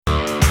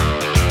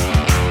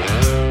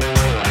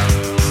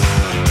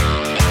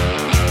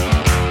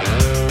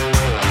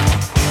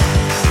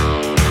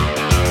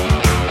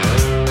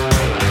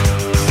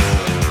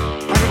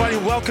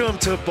Welcome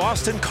to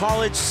Boston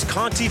College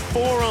Conti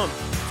Forum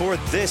for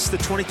this, the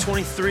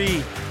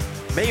 2023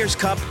 Mayor's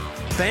Cup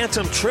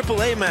Bantam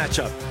AAA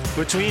matchup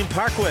between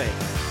Parkway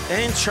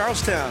and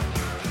Charlestown.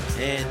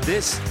 And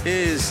this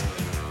is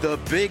the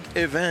big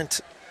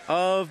event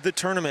of the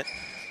tournament,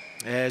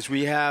 as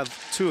we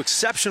have two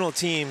exceptional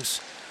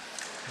teams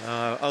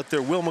out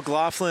there. Will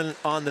McLaughlin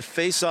on the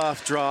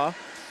face-off draw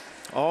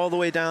all the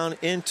way down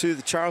into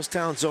the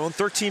Charlestown zone.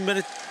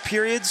 13-minute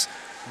periods,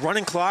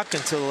 running clock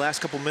until the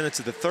last couple minutes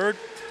of the third.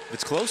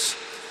 It's close.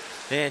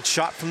 And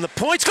shot from the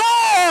point. Score!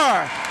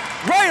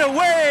 Right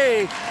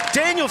away!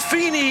 Daniel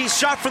Feeney's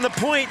shot from the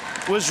point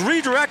was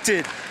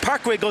redirected.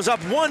 Parkway goes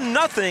up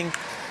 1-0.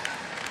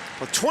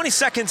 Well, 20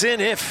 seconds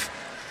in,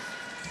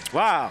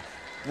 wow,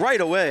 right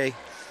away.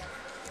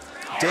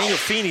 Daniel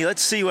Feeney,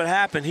 let's see what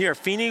happened here.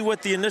 Feeney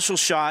with the initial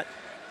shot.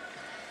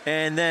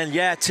 And then,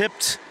 yeah,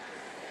 tipped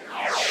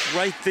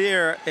right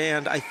there.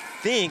 And I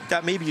think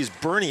that maybe is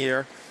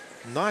Bernier.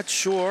 Not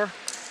sure.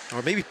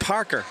 Or maybe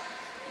Parker.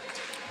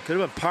 Could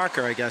have been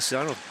Parker, I guess. I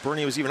don't know if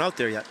Bernier was even out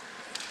there yet.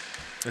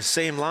 The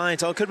same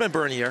lines. Oh, it could have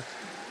been Bernier.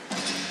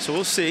 So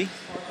we'll see.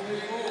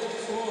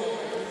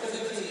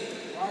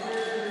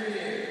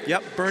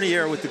 Yep,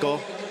 Bernier with the goal.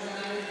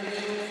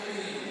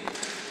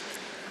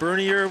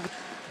 Bernier with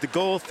the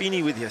goal.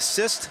 Feeney with the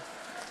assist.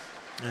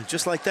 And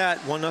just like that,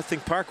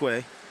 1-0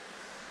 Parkway.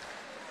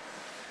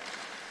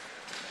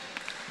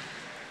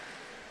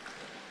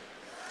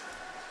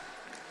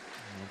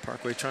 And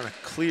Parkway trying to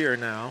clear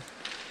now.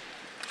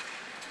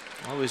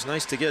 Always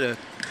nice to get a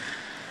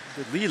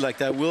good lead like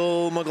that.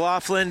 Will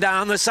McLaughlin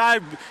down the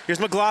side. Here's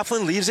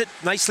McLaughlin, leaves it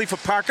nicely for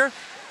Parker.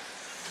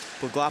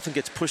 McLaughlin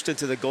gets pushed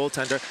into the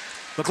goaltender.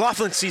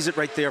 McLaughlin sees it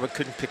right there, but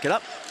couldn't pick it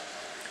up.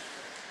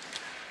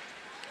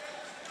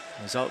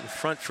 He's out in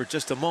front for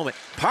just a moment.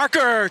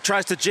 Parker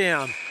tries to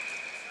jam.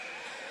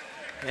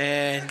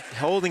 And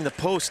holding the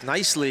post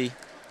nicely.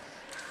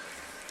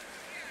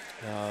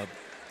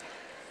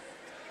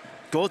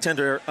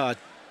 Goaltender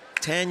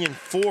Tanyan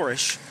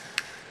Forish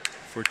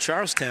for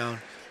Charlestown.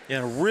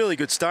 Yeah, a really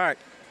good start.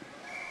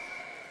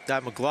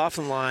 That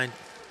McLaughlin line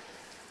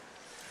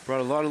brought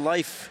a lot of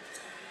life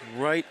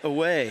right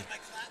away.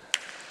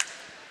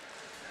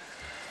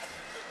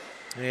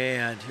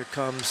 And here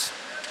comes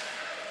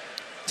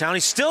Towney,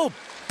 still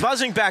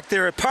buzzing back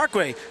there at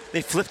Parkway.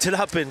 They flipped it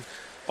up and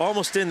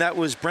almost in. That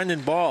was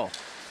Brendan Ball.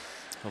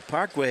 Well,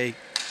 Parkway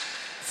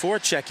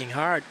forechecking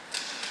hard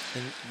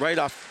and right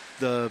off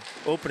the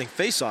opening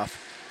faceoff.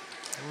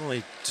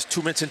 Only just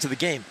 2 minutes into the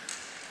game.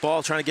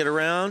 Ball trying to get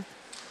around.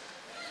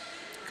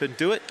 Couldn't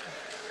do it.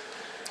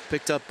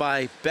 Picked up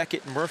by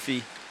Beckett and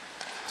Murphy.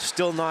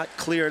 Still not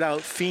cleared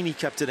out. Feeney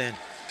kept it in.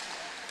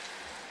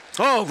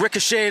 Oh,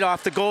 ricocheted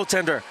off the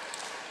goaltender.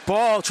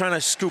 Ball trying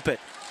to scoop it.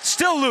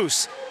 Still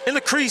loose in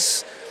the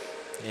crease.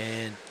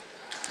 And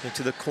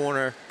into the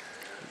corner.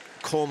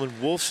 Coleman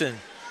Wolfson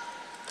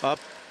up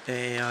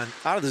and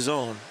out of the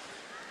zone.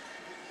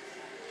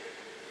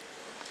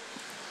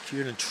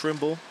 Kieran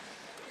Trimble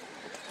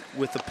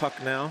with the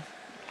puck now.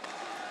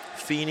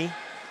 Feeney.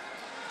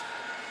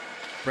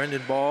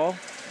 Brendan Ball.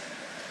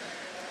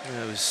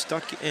 It was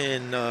stuck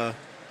in the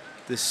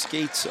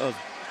skates of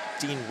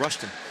Dean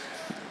Rushton.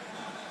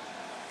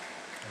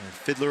 And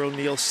Fiddler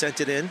O'Neill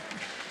sent it in.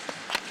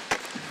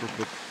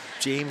 For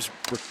James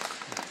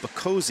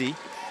Bacosi,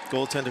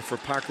 goaltender for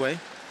Parkway.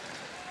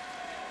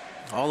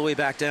 All the way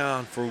back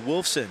down for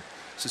Wolfson.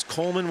 This is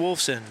Coleman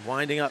Wolfson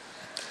winding up.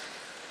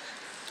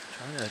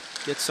 Trying to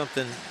get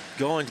something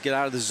going to get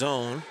out of the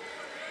zone.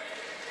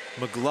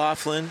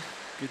 McLaughlin,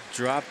 good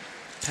drop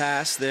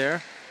pass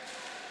there.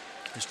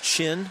 There's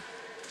Chin.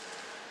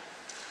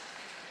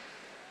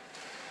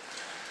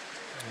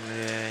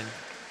 And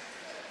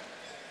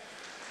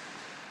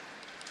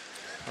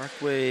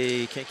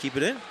Parkway can't keep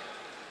it in.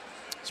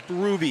 It's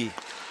Berube.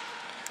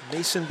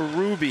 Mason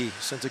Berube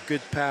sends a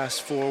good pass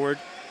forward.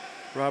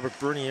 Robert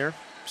Bernier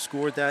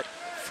scored that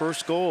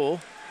first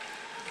goal,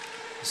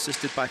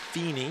 assisted by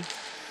Feeney.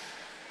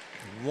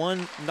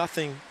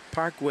 1-0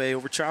 Parkway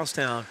over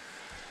Charlestown.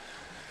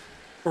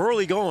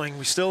 Early going.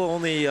 We still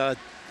only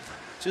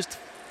just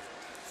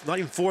not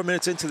even 4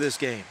 minutes into this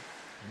game.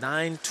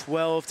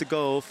 9:12 to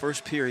go,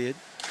 first period.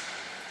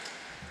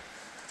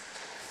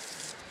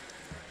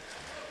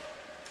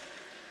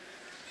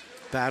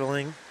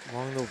 Battling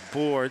along the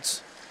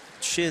boards.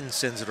 Chin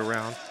sends it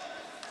around.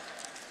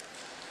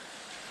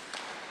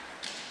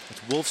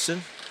 It's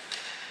Wolfson.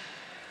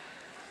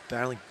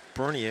 Battling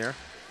Bernier.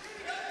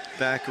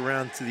 Back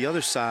around to the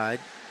other side.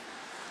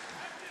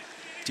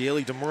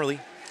 Daly DeMurley.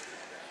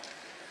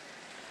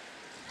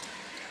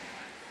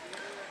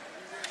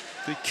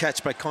 Good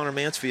catch by Connor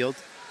Mansfield.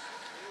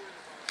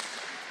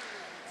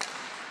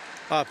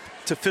 Up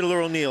to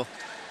Fiddler O'Neill.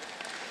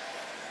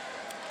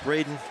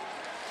 Braden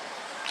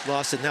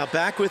lost it. Now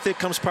back with it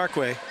comes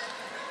Parkway.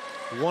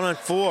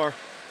 1-on-4.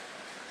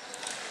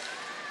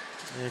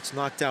 And it's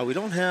knocked out. We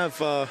don't have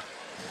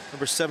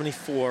number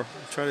 74. I'll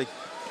try to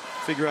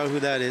figure out who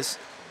that is.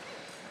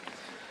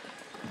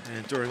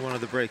 And during one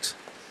of the breaks.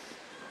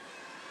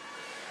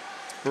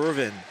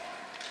 Irvin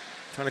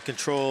Trying to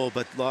control,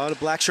 but a lot of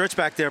black shirts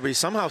back there, but he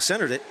somehow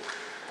centered it.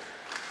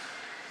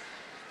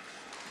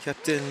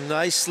 Kept in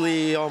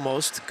nicely,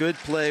 almost. Good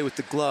play with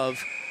the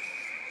glove.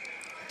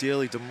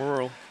 Daly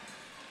DeMurl.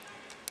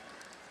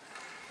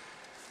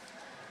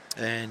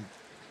 And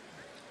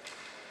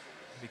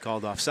be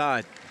called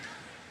offside.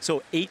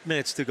 So 8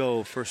 minutes to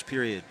go, first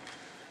period.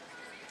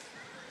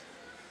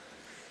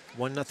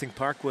 1-0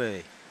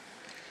 Parkway.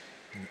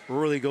 An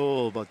early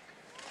goal, about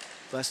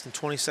less than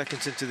 20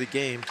 seconds into the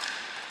game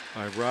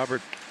by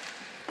Robert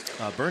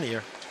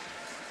Bernier.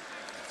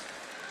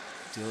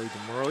 Daly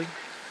DeMurley.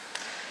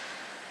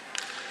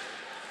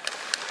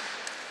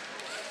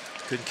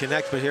 Couldn't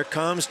connect, but here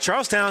comes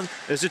Charlestown.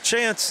 There's a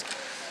chance.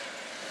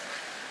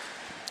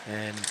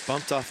 And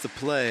bumped off the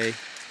play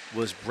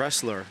was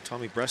Bressler,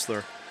 Tommy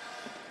Bressler.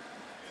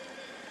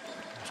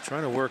 He's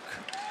trying to work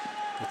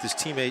with his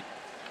teammate,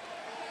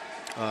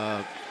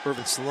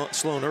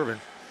 Sloan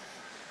Irvin.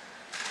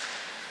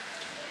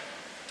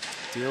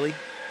 Daly.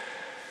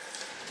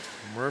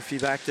 Murphy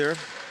back there.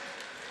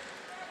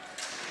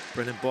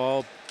 Brendan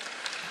Ball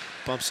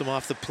bumps him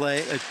off the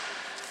play.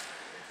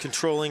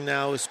 Controlling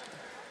now is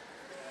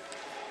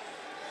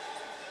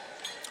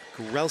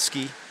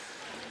Gorelski.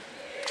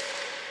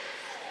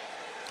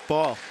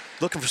 Ball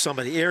looking for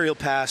somebody. Aerial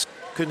pass.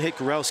 Couldn't hit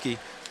Gorelski.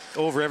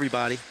 Over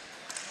everybody.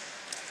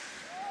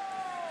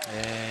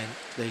 And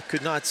they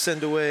could not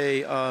send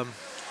away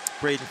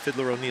Braden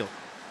Fiddler O'Neill.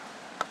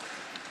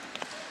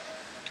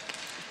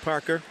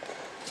 Parker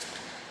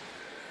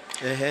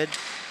ahead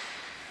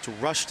to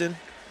Rushton.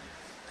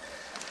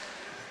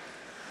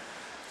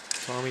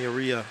 Tommy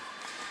Aria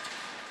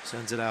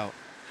sends it out.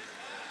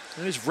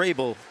 There's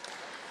Rabel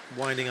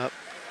winding up.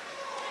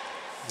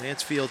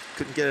 Mansfield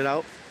couldn't get it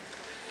out.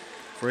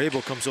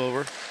 Rabel comes over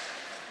and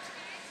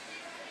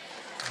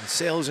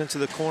sails into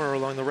the corner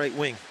along the right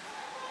wing.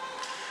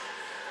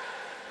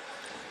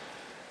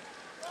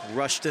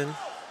 Rushton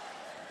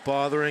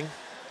bothering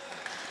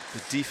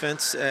the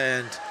defense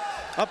and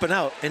up and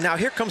out. And now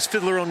here comes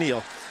Fiddler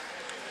O'Neill.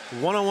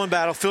 One-on-one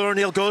battle. Fiddler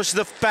O'Neill goes to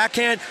the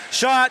backhand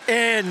shot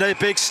and a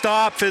big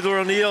stop. Fiddler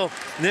O'Neill,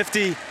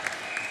 nifty.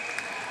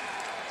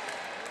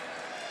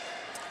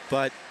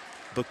 But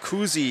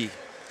Bacuzzi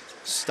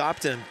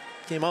stopped him,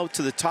 came out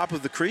to the top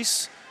of the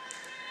crease.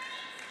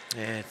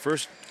 And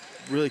first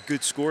really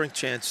good scoring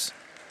chance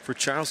for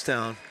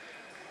Charlestown.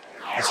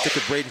 Let's stick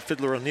with Braden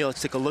Fiddler O'Neill.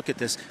 Let's take a look at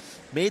this.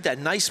 Made that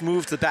nice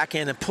move to the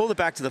backhand and pulled it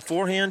back to the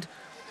forehand.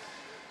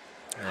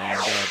 And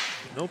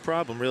no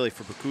problem really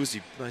for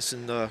Bacuzzi. Nice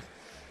and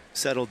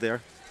settled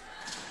there.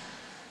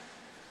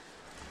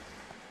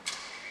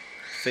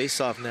 Face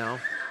off now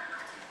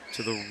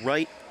to the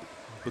right,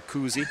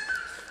 Bacuzzi.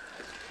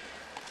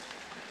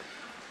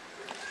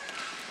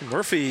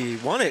 Murphy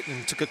won it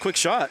and took a quick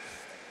shot.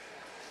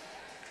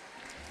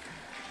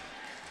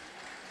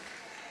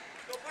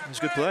 It was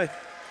a good play.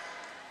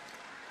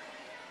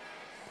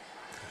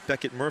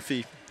 Beckett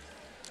Murphy,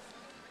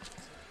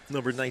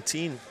 number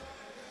 19,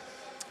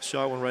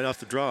 shot one right off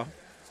the draw. I'm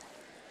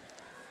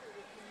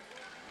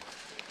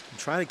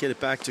trying to get it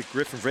back to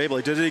Griffin Vrabel.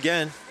 He did it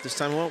again. This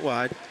time it went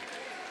wide.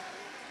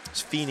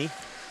 It's Feeney.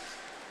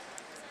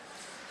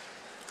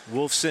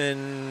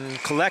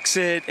 Wolfson collects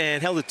it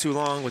and held it too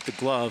long with the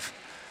glove.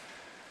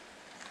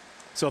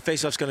 So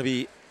faceoff's going to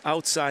be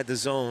outside the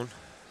zone.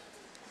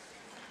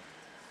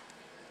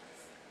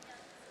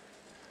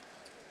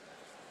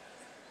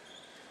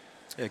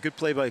 Yeah, good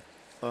play by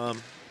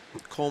Coleman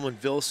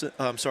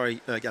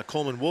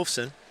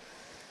Wolfson,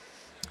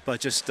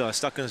 but just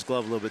stuck in his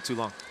glove a little bit too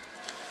long.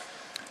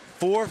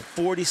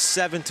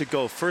 4:47 to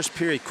go. First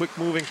period, quick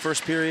moving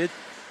first period.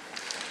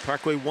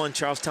 Parkway 1,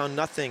 Charlestown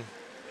nothing.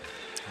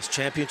 It's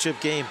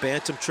championship game,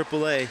 Bantam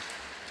AAA.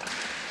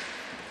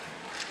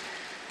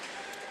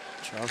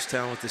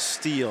 Charlestown with the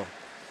steal.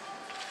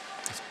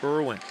 It's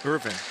Irvin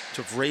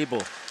to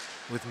Vrabel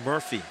with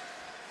Murphy.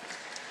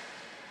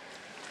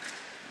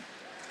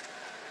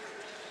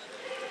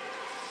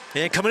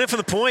 And coming in from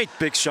the point,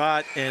 big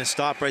shot and a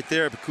stop right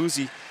there.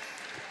 Bacuzzi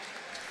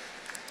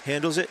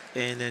handles it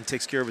and then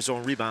takes care of his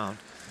own rebound.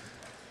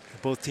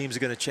 Both teams are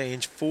going to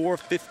change.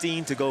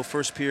 4:15 to go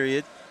first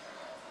period.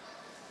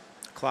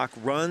 Clock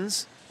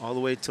runs all the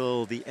way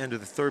till the end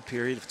of the third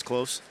period if it's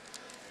close.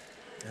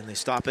 And they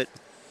stop it.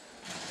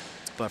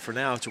 But for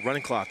now, it's a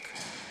running clock.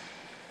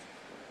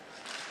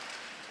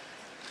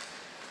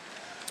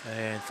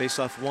 And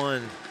face-off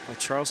won by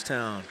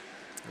Charlestown.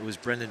 It was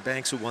Brendan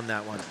Banks who won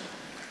that one.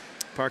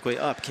 Parkway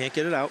up, can't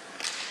get it out.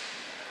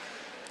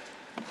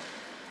 In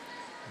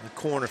the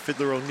corner,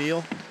 Fiddler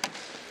O'Neill.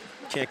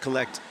 Can't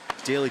collect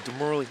Daly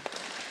DeMurley.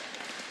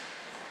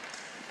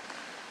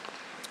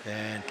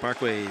 And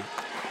Parkway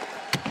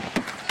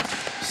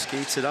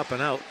skates it up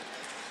and out.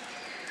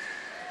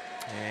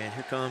 And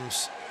here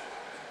comes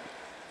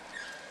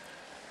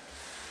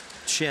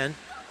Chen.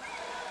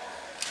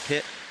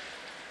 Hit.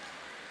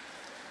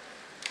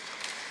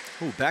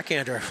 Ooh,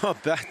 backhander. Oh,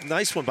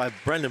 nice one by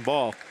Brendan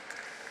Ball.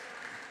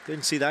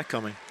 Didn't see that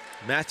coming.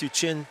 Matthew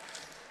Chin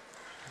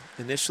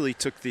initially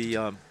took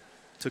the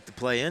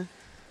play in.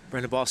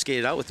 Brendan Ball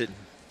skated out with it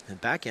And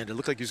backhanded,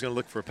 looked like he was going to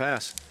look for a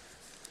pass.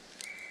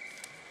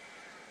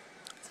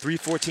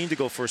 3:14 to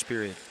go first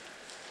period.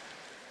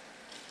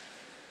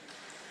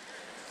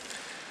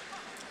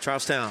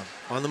 Charlestown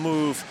on the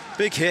move,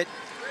 big hit.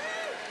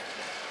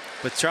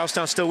 But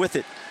Charlestown still with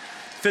it.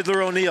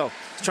 Fiddler O'Neal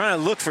trying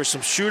to look for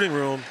some shooting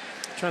room,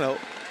 trying to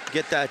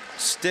get that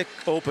stick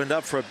opened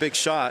up for a big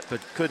shot,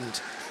 but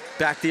couldn't.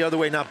 Back the other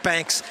way now,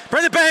 Banks.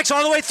 Brendan Banks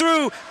all the way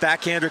through.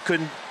 Backhander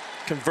couldn't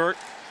convert.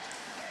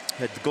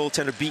 Had the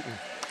goaltender beaten.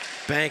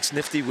 Banks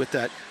nifty with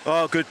that.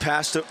 Oh, good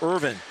pass to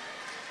Irvin.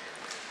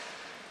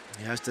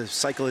 He has to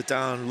cycle it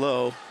down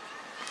low.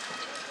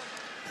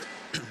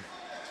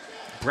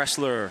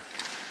 Bressler.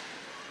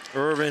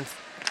 Irvin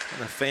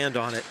kind of fanned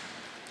on it.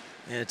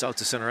 And it's out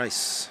to center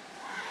ice.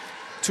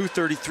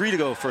 2:33 to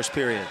go first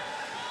period.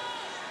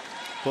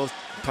 Both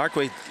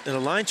Parkway in a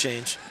line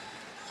change,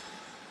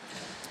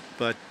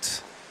 but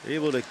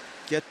able to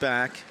get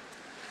back.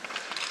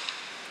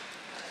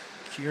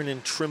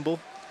 Kiernan Trimble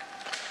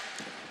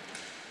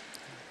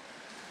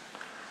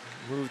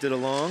moved it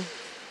along.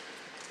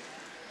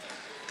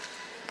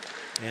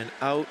 And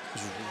out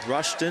is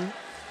Rushton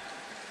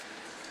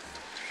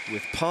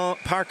with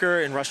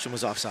Parker, and Rushton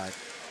was offside.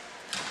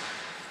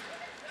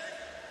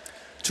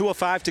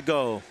 2:05 to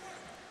go.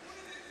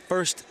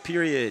 First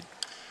period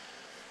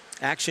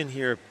action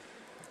here.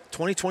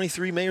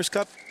 2023 Mayor's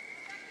Cup,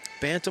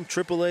 Bantam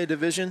AAA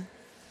division.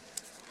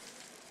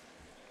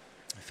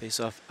 Face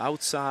off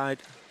outside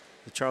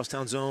the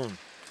Charlestown zone.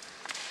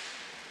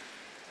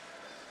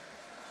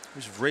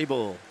 Here's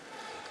Rabel.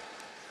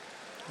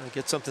 Trying to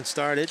get something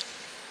started.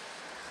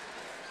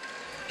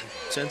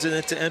 Sends it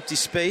into empty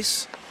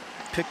space.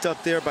 Picked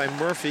up there by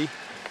Murphy.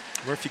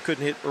 Murphy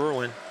couldn't hit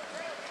Irwin.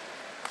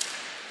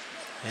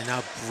 And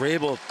now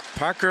Rabel,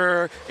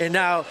 Parker, and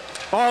now,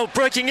 oh,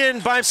 breaking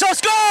in by himself,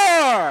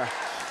 score!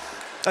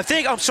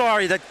 I'm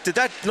sorry, did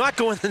that not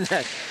go in the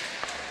net?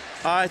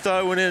 I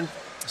thought it went in.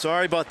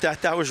 Sorry about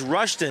that. That was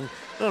Rushton.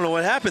 I don't know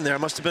what happened there. It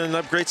must have been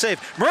a great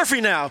save.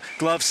 Murphy now,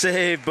 glove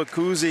save,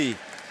 Bacuzzi.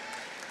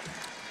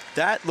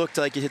 That looked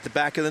like it hit the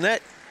back of the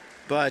net,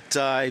 but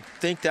I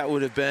think that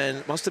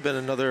must have been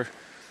another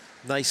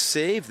nice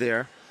save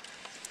there.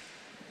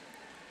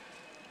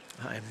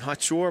 I'm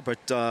not sure,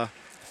 but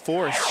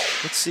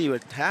Forrest, let's see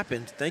what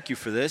happened. Thank you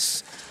for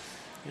this.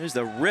 Here's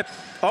the rip.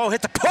 Oh,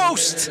 hit the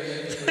post.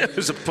 It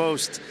was a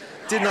post.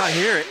 Did not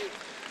hear it.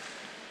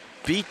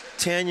 Beat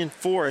Tanyan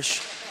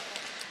Forrest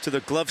to the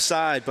glove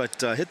side,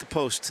 but hit the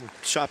post and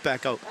shot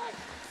back out.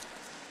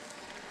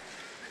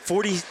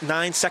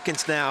 49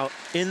 seconds now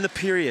in the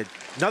period.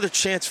 Another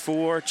chance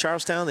for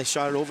Charlestown. They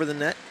shot it over the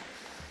net.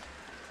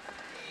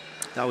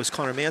 That was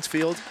Connor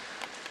Mansfield.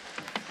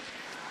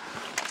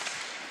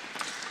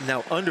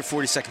 Now under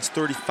 40 seconds,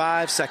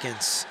 35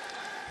 seconds.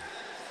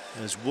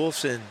 As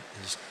Wolfson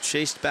is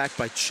chased back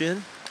by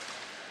Chin.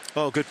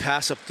 Oh, good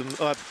pass up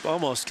the,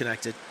 almost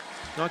connected.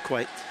 Not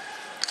quite.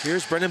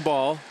 Here's Brendan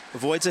Ball,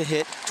 avoids a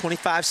hit,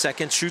 25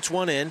 seconds, shoots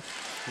one in.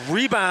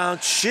 Rebound,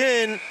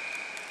 Chin.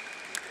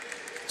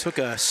 Took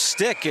a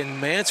stick,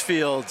 and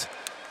Mansfield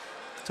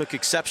took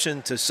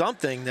exception to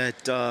something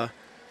that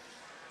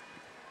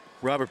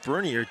Robert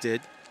Bernier did.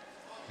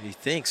 He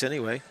thinks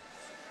anyway.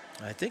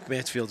 I think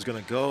Mansfield's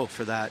going to go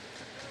for that.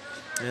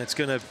 And it's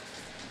going to,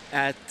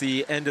 at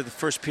the end of the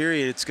first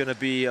period, it's going to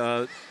be,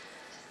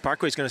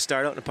 Parkway's going to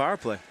start out in a power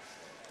play.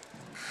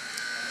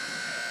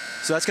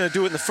 So that's going to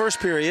do it in the first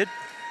period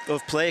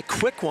of play. A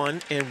quick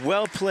one and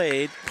well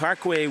played.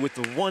 Parkway with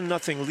the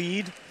 1-0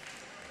 lead.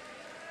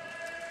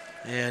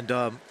 And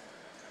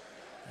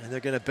they're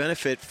going to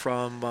benefit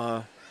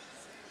from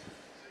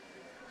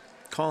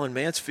Connor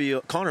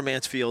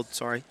Mansfield,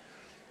 sorry.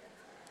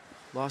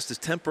 Lost his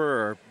temper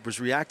or was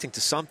reacting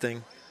to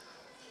something.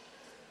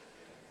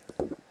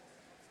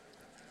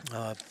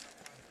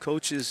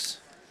 Coaches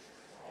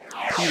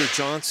Peter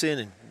Johnson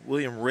and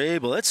William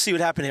Rabel. Let's see what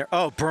happened here.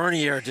 Oh,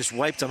 Bernier just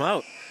wiped him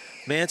out.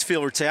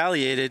 Mansfield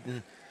retaliated,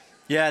 and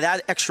yeah,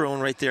 that extra one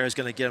right there is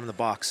going to get him in the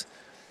box.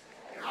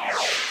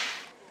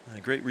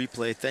 A great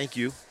replay. Thank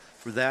you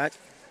for that.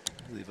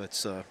 I believe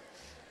that's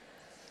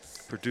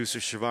producer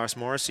Shavars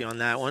Morrissey on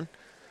that one.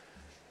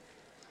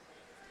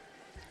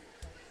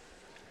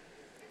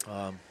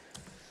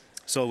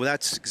 So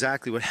that's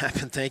exactly what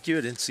happened. Thank you.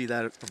 I didn't see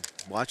that.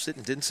 Watched it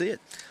and didn't see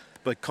it.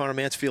 But Connor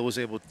Mansfield was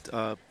able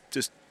to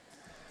just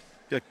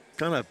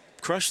kind of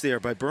crushed there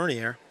by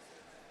Bernier.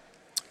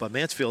 But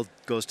Mansfield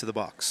goes to the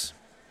box.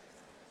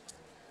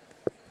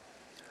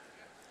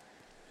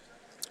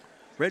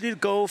 Ready to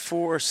go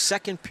for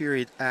second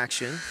period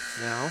action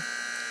now.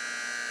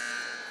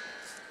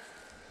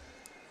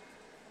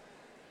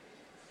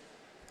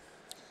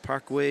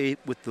 Parkway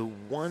with the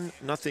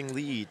 1-0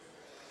 lead.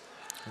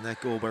 And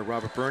that goal by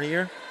Robert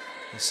Bernier,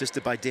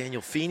 assisted by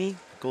Daniel Feeney.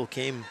 The goal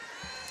came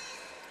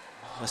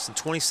less than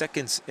 20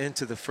 seconds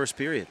into the first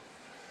period.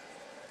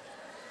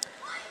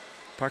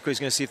 Parkway's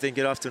going to see if they can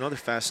get off to another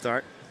fast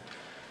start.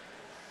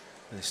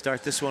 And they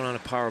start this one on a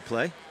power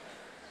play.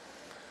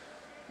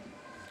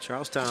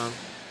 Charlestown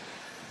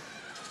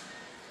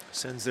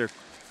sends their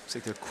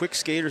quick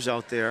skaters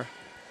out there.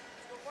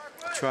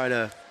 try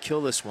to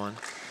kill this one.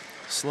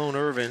 Sloan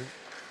Irvin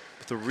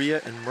with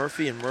Aria and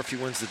Murphy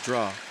wins the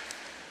draw.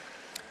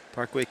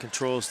 Parkway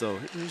controls though.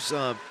 Here's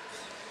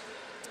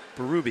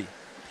Berube.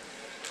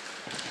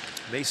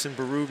 Mason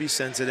Berube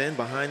sends it in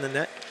behind the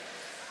net.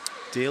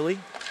 Daly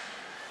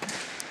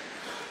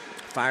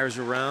fires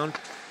around.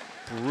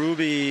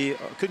 Berube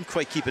couldn't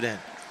quite keep it in.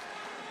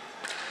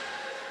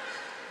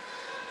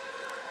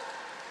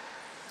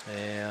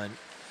 And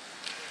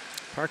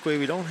Parkway,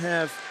 we don't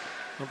have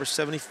number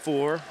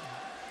 74.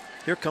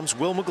 Here comes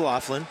Will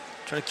McLaughlin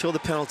trying to kill the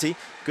penalty.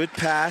 Good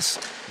pass,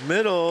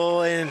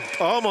 middle, and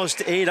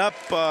almost ate up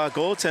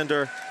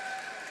goaltender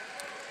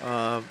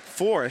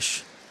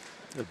Forish.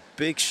 A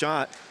big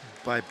shot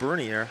by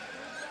Bernier.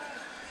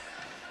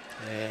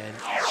 And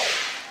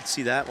let's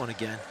see that one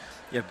again.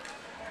 Yeah,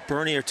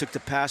 Bernier took the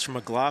pass from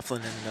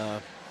McLaughlin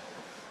and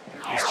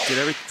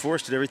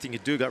Forish did everything he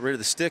could do, got rid of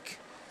the stick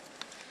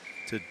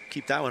to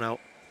keep that one out.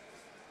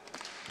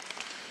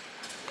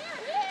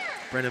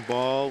 Brendan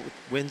Ball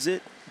wins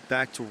it,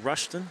 back to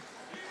Rushton.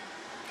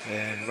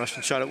 And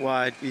Rushton shot it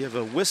wide. We have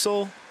a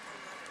whistle,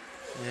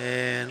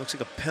 and looks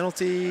like a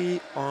penalty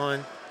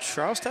on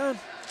Charlestown.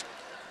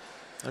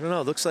 I don't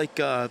know, it looks like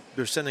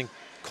they're sending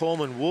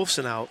Coleman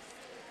Wolfson out.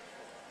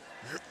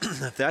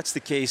 If that's the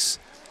case,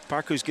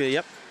 Parkway's getting,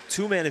 yep,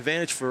 two-man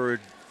advantage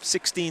for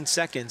 16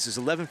 seconds. There's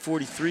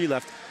 11:43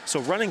 left. So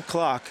running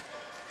clock,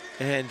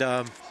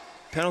 and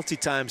penalty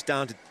time's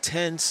down to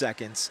 10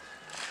 seconds.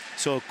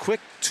 So a quick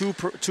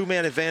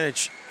two-man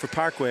advantage for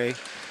Parkway.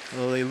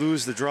 Well, they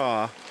lose the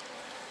draw.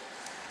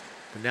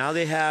 But now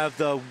they have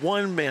the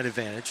one-man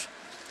advantage.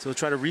 So they'll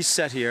try to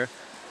reset here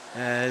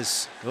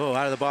as, out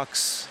of the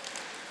box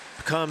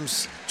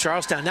comes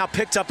Charlestown. Now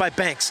picked up by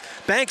Banks.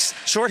 Banks,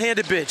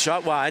 shorthanded bid,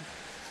 shot wide.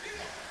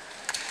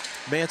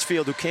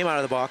 Mansfield, who came out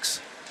of the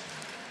box,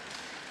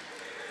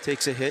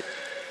 takes a hit.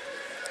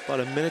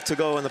 About a minute to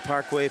go in the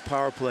Parkway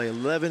power play.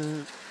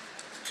 11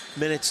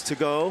 minutes to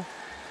go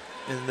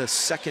in the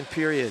second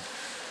period.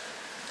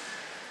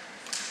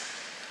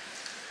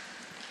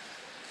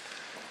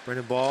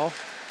 Brendan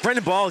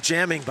Ball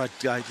jamming, but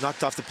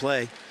knocked off the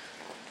play.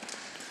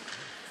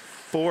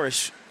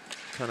 Forish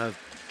kind of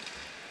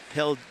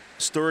held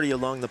sturdy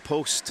along the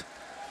post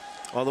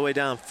all the way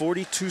down.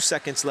 42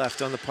 seconds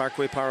left on the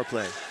Parkway power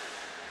play.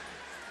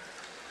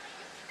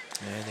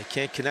 And they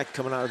can't connect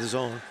coming out of the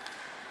zone.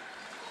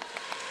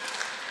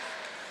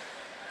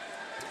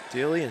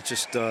 Daly, and it's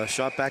just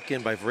shot back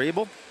in by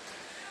Vrabel.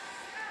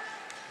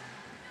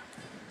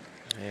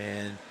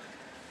 And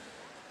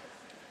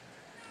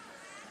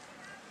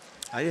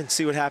I didn't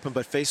see what happened,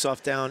 but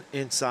face-off down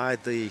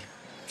inside the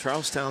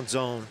Charlestown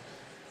zone.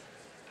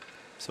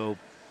 So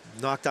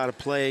knocked out of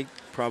play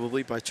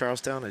probably by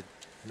Charlestown. I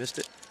missed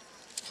it.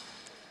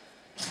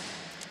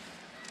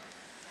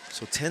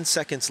 So 10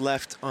 seconds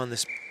left on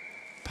this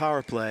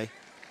power play.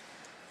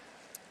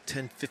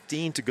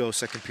 10:15 to go,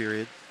 second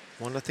period.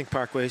 1-0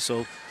 Parkway,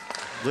 so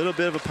a little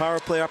bit of a power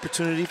play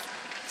opportunity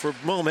for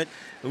a moment.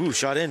 Ooh,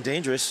 shot in,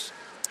 dangerous.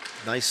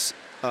 Nice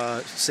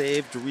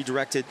save,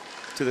 redirected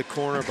to the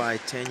corner by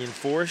Tanyan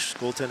Forish,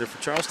 goaltender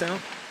for Charlestown.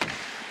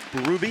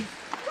 Berube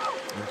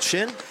and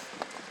Chin.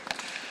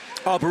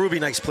 Oh, Berube,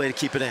 nice play to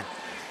keep it in.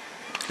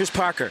 Here's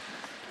Parker.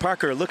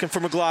 Parker looking for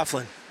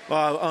McLaughlin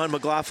on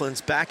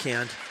McLaughlin's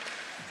backhand,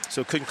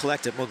 so couldn't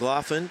collect it.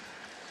 McLaughlin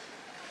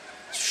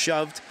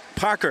shoved.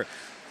 Parker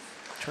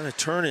trying to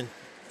turn and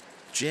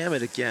jam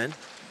it again.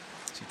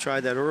 He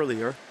tried that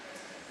earlier,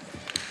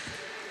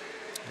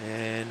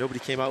 and nobody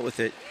came out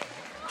with it.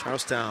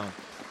 Charlestown,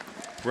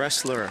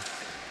 Bressler.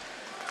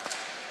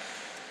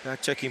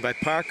 Back checking by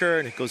Parker,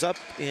 and it goes up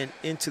and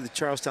into the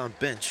Charlestown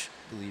bench,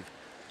 I believe.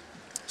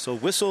 So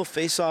whistle,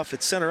 face off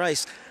at center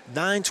ice.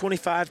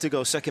 9:25 to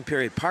go, second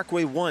period.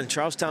 Parkway 1,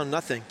 Charlestown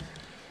nothing.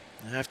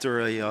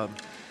 After a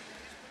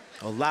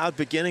loud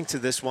beginning to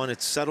this one,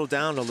 it's settled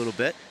down a little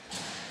bit.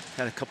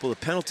 Had a couple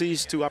of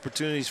penalties, 2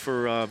 opportunities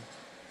for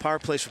power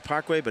plays for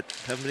Parkway, but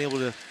haven't been able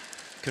to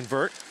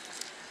convert.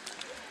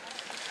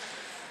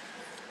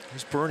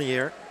 Here's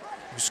Bernier,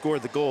 who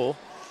scored the goal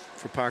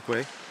for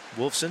Parkway.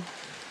 Wolfson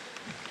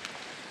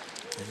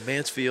and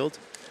Mansfield.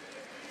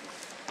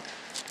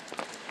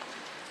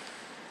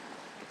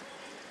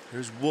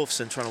 Here's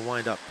Wolfson trying to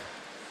wind up.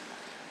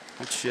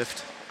 Good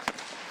shift.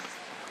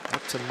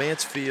 Up to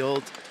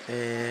Mansfield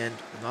and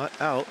not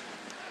out.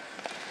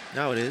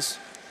 Now it is.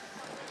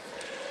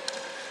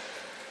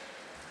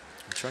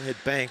 I'm trying to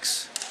hit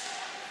Banks.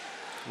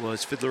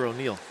 Was Fiddler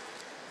O'Neill.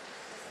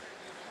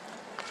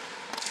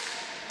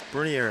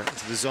 Bernier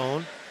into the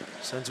zone.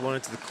 Sends one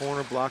into the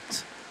corner,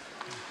 blocked.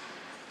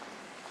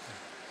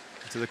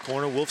 Into the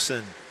corner,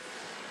 Wolfson.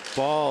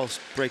 Ball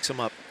breaks him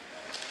up.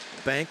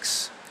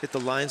 Banks hit the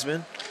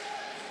linesman.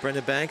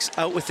 Brendan Banks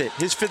out with it.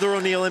 Here's Fiddler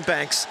O'Neill and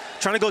Banks.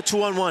 Trying to go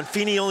 2-on-1.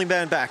 Feeney only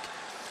man back.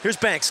 Here's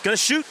Banks. Gonna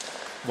shoot.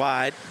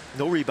 Wide.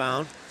 No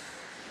rebound.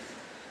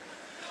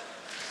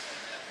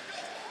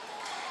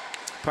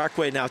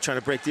 Parkway now trying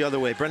to break the other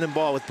way. Brendan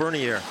Ball with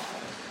Bernier.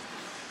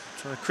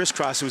 Trying to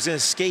crisscross. It was in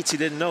his skates. He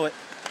didn't know it.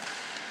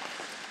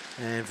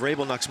 And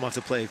Vrabel knocks him off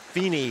the play.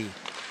 Feeney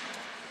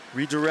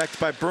Redirect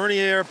by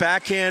Bernier,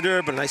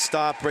 backhander, but a nice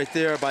stop right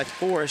there by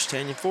Forish,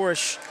 Tanyan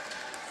Forish.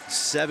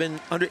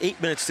 Under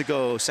 8 minutes to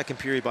go, second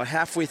period, about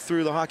halfway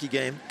through the hockey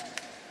game.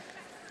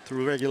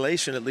 Through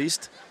regulation, at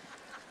least.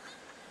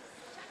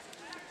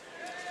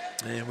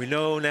 And we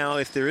know now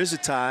if there is a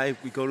tie,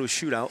 we go to a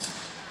shootout.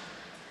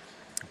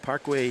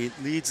 Parkway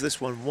leads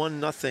this one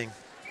 1-0.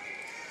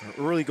 An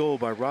early goal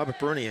by Robert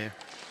Bernier.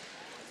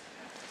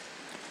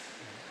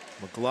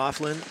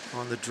 McLaughlin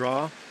on the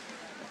draw.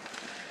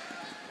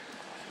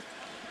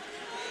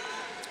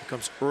 Here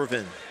comes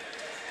Irvin.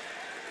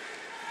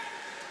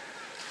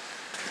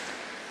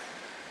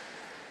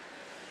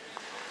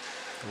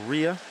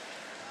 Rhea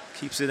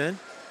keeps it in.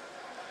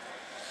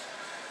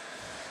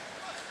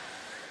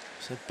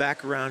 Sent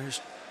back around his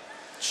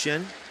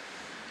Chin,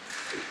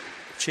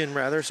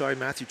 sorry,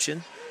 Matthew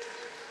Chin.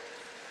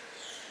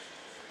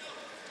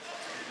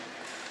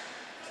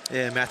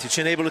 Yeah, Matthew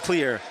Chin able to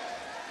clear.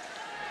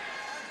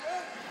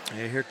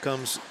 And here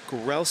comes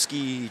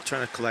Gorelski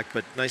trying to collect,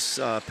 but nice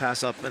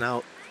pass up and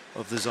out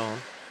of the zone.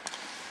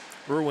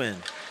 Irwin.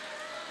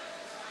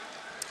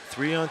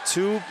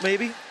 3-on-2,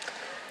 maybe.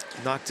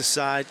 Knocked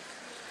aside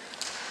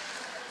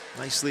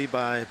nicely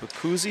by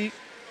Bacuzzi.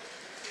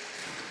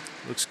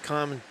 Looks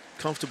calm and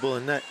comfortable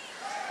in net.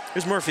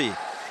 Here's Murphy.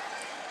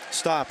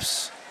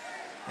 Stops.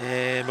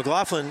 And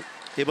McLaughlin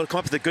able to come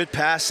up with a good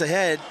pass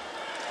ahead.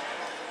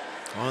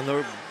 On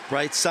the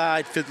right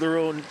side, Fiddler,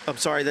 I'm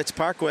sorry, that's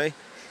Parkway.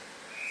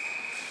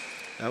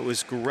 That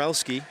was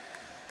Gorelski,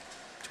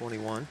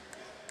 21.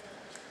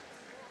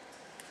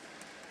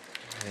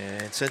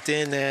 And sent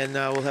in, and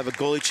we'll have a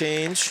goalie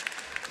change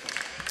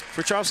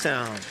for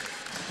Charlestown.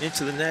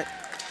 Into the net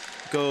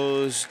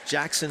goes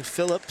Jackson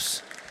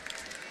Phillips.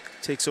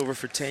 Takes over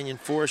for Tanyan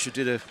Forish, who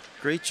did a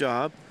great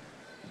job.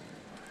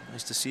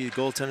 Nice to see the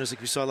goaltenders, like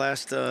we saw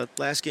last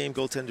game,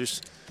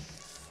 goaltenders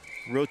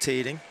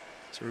rotating.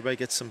 So everybody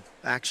gets some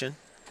action.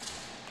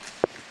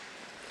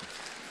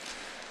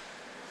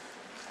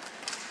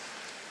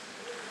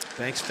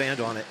 Banks fanned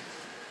on it.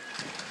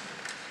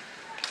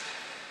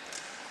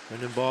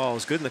 Brendan Ball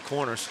is good in the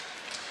corners.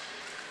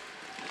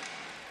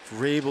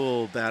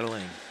 Vrabel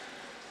battling.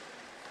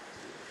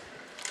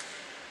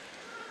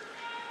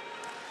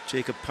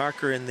 Jacob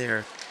Parker in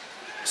there.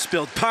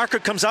 Spilled. Parker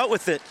comes out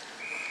with it.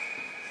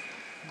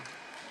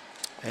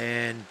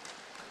 And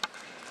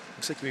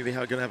looks like maybe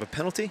going to have a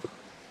penalty.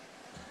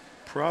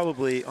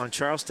 Probably on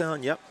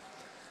Charlestown. Yep.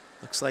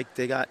 Looks like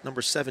they got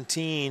number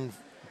 17,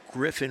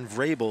 Griffin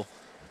Vrabel,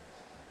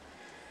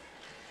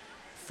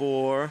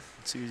 for,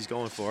 let's see what he's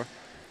going for.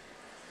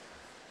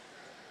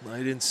 I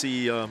didn't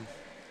see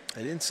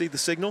the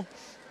signal.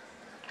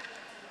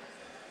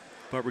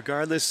 But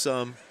regardless,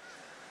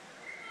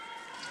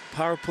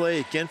 power play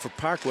again for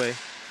Parkway.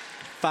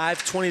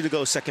 5:20 to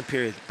go, second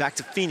period. Back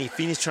to Feeney.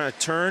 Feeney's trying to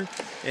turn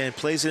and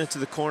plays it into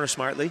the corner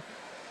smartly.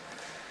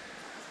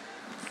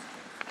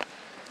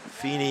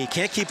 Feeney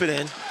can't keep it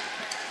in.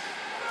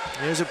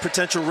 There's a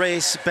potential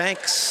race.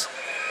 Banks,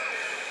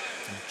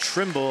 and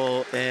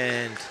Trimble,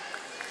 and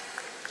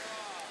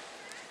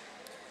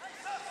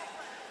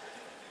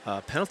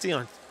penalty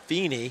on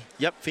Feeney.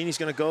 Yep, Feeney's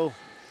going to go.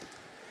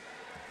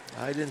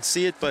 I didn't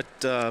see it, but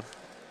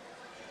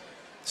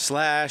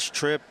slash,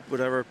 trip,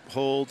 whatever,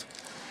 hold,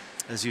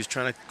 as he was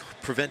trying to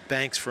prevent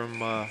Banks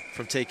from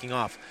taking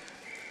off.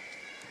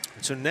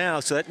 So now,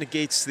 that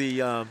negates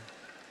the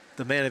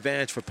man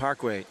advantage for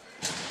Parkway.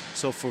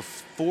 So for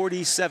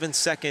 47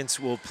 seconds,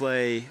 we'll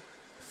play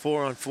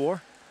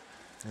 4-on-4,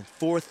 and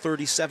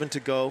 4:37 to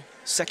go,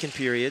 second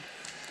period.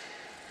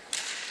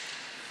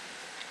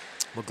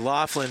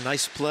 McLaughlin,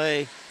 nice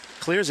play,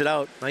 clears it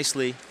out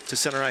nicely to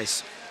center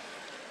ice.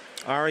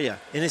 Aria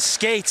in his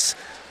skates.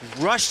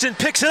 Rushton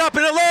picks it up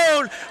and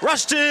alone.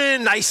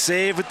 Rushton, nice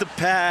save with the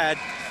pad.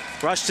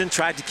 Rushton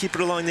tried to keep it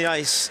along the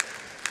ice.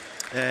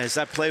 As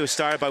that play was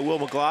started by Will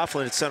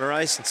McLaughlin at center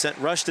ice and sent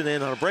Rushton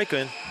in on a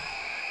break-in.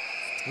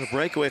 A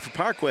breakaway for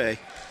Parkway,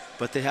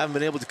 but they haven't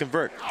been able to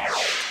convert.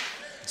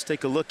 Let's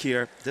take a look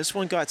here. This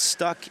one got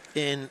stuck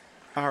in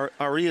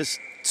Aria's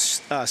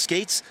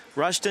skates.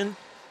 Rushton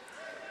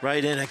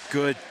right in, a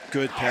good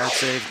pad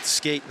save.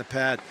 Skate in the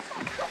pad.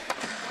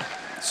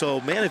 So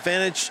man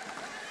advantage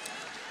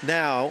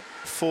now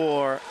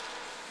for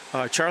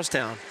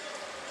Charlestown.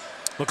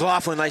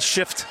 McLaughlin, nice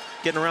shift,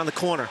 getting around the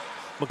corner.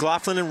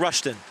 McLaughlin and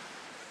Rushton.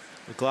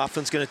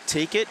 McLaughlin's going to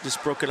take it,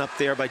 just broken up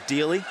there by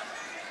Dealey.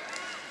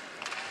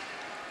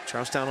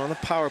 Charlestown on the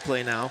power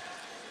play now.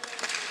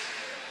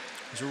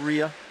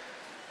 There's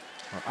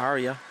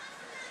Aria.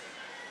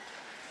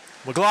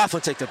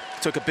 McLaughlin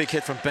took a big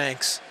hit from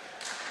Banks.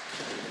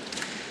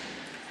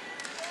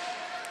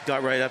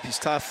 Got right up, he's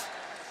tough.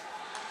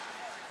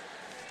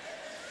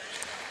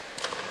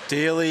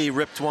 Daly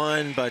ripped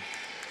one, but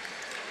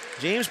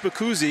James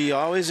Bacuzzi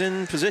always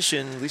in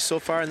position, at least so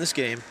far in this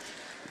game.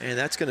 And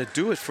that's going to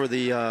do it for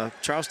the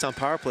Charlestown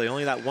power play.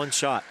 Only that one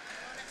shot.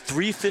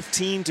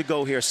 3:15 to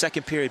go here,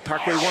 second period.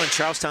 Parkway 1,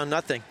 Charlestown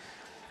nothing.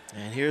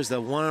 And here's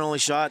the one and only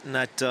shot in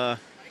that,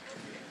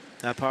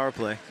 that power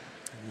play.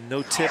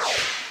 No tip,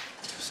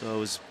 so it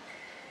was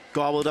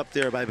gobbled up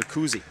there by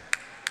Bakuzi.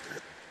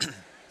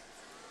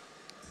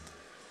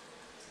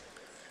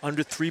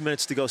 Under 3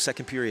 minutes to go,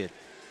 second period.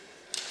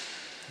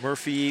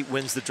 Murphy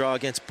wins the draw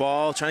against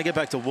Ball, trying to get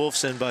back to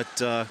Wolfson,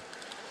 but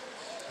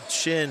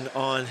shin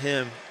on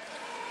him.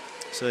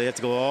 So they have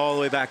to go all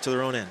the way back to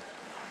their own end.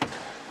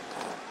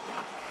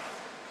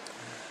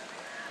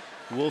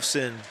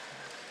 Wolfson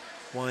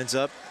winds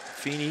up.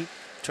 Feeney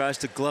tries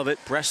to glove it.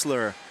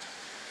 Bressler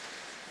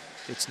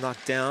gets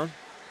knocked down.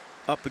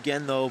 Up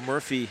again, though,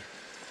 Murphy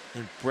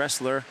and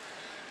Bressler.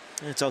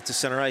 And it's out to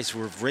center ice,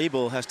 where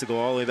Vrabel has to go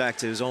all the way back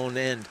to his own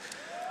end.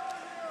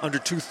 Under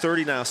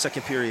 2:30 now,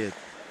 second period.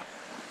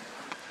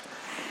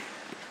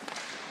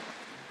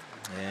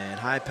 And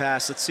high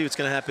pass. Let's see what's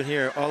going to happen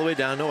here. All the way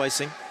down, no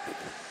icing.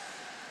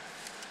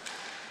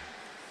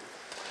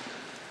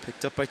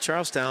 Picked up by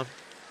Charlestown.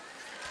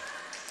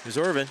 Here's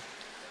Irvin.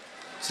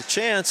 It's a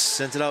chance.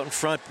 Sends it out in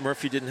front.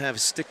 Murphy didn't have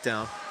his stick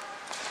down.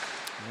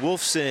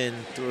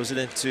 Wolfson throws it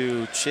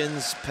into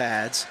Chin's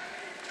pads.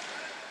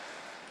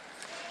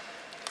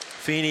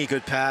 Feeney,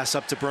 good pass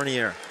up to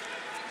Bernier.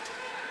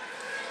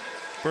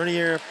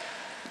 Bernier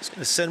is going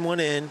to send one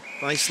in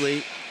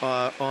nicely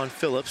on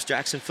Phillips.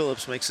 Jackson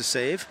Phillips makes a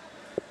save.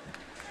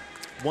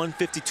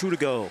 1:52 to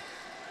go.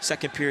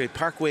 Second period.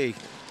 Parkway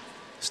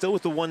still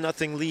with the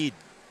 1-0 lead.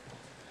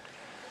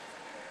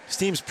 This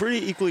team's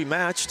pretty equally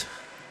matched.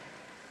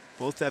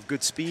 Both have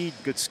good speed,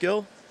 good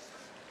skill.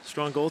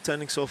 Strong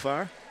goaltending so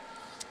far.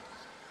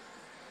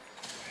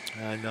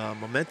 And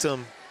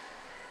momentum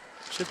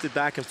shifted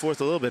back and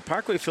forth a little bit.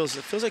 Parkway feels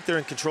like they're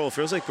in control.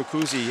 Feels like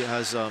Bakuzi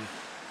has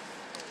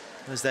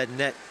that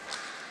net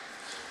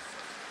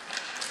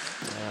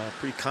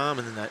pretty calm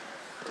in the net.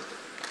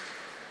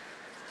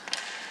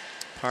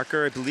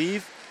 Parker, I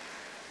believe,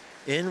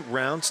 in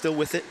round, still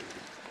with it.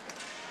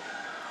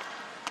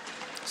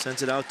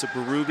 Sends it out to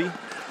Berube.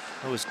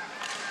 It was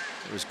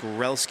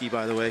Gorelski,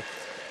 by the way.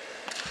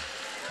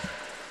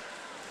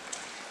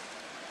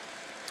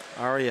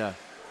 Aria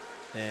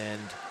and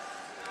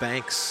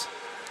Banks.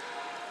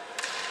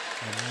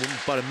 And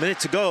about a minute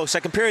to go.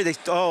 Second period.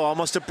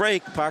 Almost a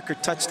break. Parker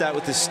touched that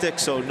with his stick,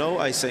 so no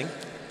icing.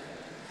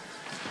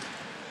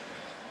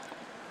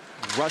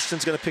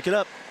 Rushton's going to pick it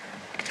up.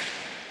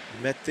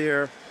 Met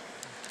there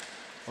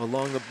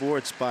along the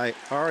boards by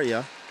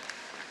Aria.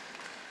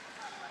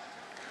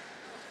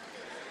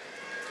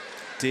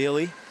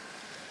 Daly.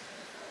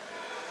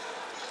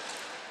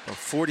 About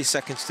 40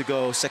 seconds to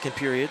go, second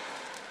period.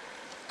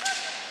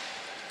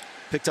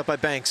 Picked up by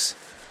Banks.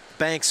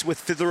 Banks with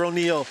Fiddler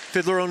O'Neill.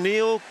 Fiddler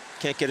O'Neill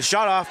can't get a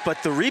shot off,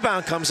 but the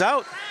rebound comes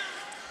out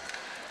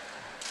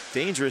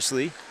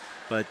dangerously.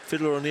 But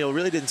Fiddler O'Neill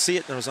really didn't see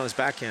it, and it was on his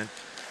backhand.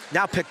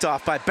 Now picked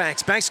off by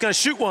Banks. Banks going to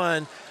shoot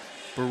one.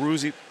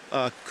 Bakuzi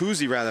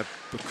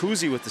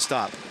with the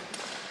stop.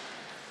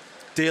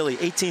 Daly,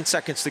 18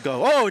 seconds to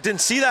go. Oh,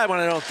 didn't see that one,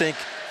 I don't think.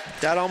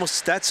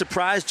 That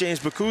surprised James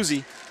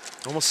Bakuzi.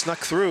 Almost snuck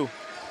through,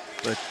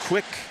 but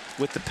quick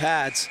with the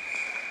pads.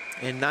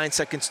 And 9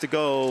 seconds to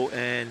go,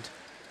 and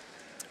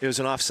it was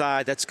an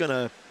offside. That's going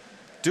to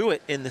do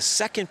it in the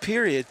second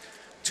period.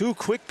 2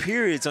 quick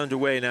periods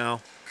underway now.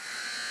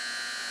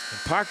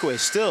 And Parkway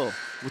still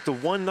with the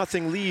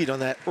 1-0 lead on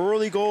that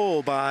early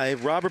goal by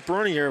Robert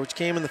Bernier, which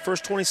came in the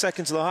first 20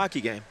 seconds of the hockey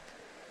game.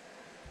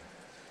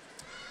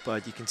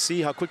 But you can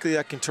see how quickly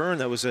that can turn.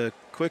 That was a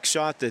quick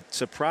shot that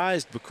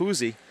surprised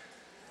Bakuzi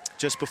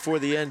just before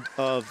the end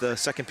of the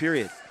second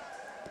period.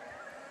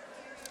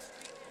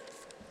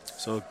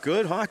 So a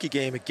good hockey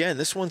game. Again,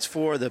 this one's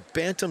for the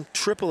Bantam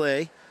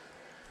AAA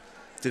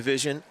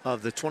division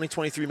of the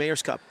 2023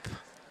 Mayor's Cup.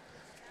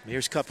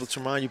 Mayor's Cup, let's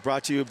remind you,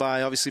 brought to you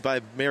by, obviously,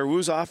 by Mayor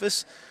Wu's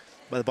office,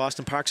 by the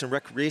Boston Parks and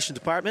Recreation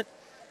Department,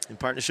 in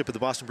partnership with the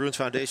Boston Bruins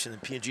Foundation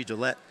and P&G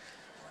Gillette.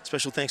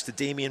 Special thanks to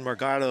Damian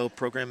Margado,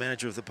 Program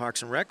Manager of the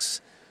Parks and Recs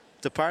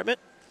Department.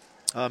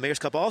 Mayor's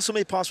Cup also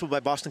made possible by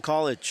Boston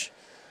College,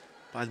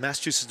 by the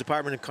Massachusetts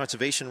Department of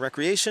Conservation and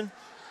Recreation,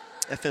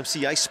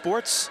 FMC Ice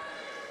Sports,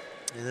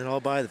 and then all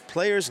by the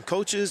players and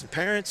coaches and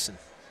parents and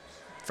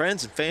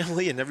friends and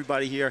family and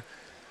everybody here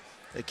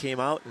that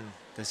came out and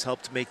has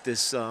helped make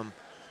this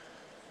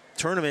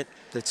tournament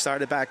that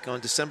started back on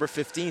December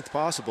 15th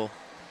possible.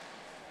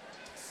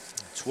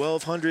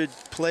 1,200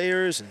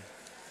 players and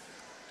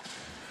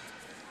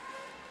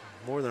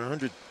more than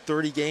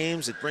 130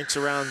 games at rinks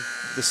around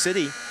the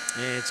city.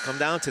 And it's come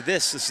down to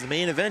this. This is the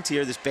main event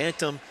here, this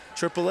Bantam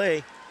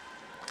AAA.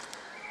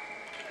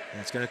 And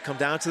it's going to come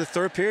down to the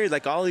third period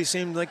like all these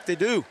seem like they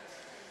do.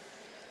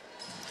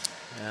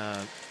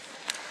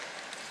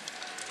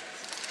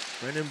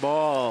 Brendan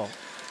Ball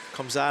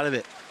comes out of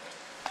it.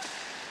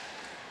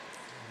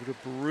 Over to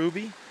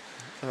Berube,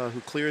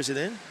 who clears it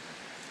in.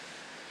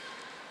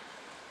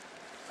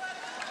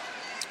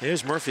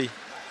 Here's Murphy.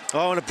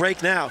 Oh, and a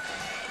break now.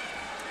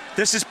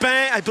 This is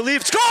bang, I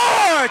believe, score!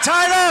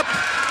 Tied up!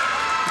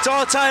 It's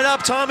all tied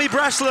up. Tommy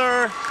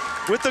Bressler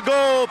with the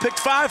goal, picked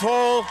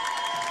 5-hole.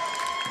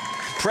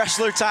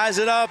 Bressler ties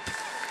it up.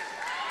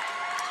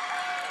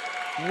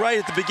 Right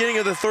at the beginning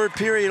of the third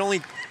period,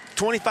 only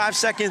 25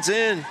 seconds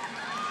in.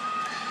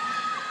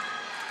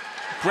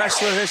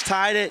 Bressler has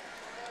tied it.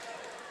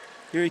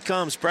 Here he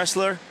comes,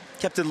 Bressler.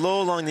 Kept it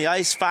low along the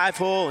ice,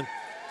 5-hole. And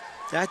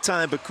that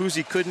time,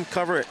 Bacuzzi couldn't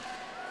cover it.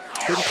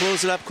 Couldn't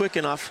close it up quick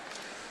enough.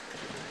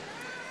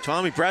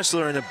 Tommy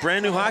Bressler in a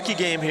brand new hockey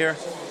game here.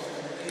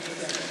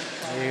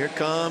 Here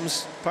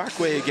comes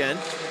Parkway again.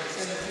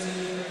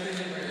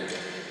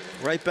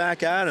 Right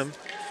back at him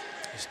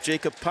is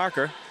Jacob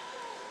Parker.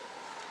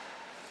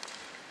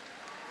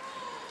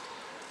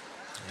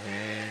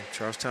 And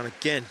Charlestown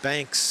again,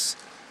 Banks.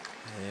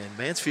 And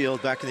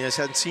Mansfield back in the ice.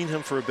 Hadn't seen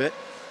him for a bit,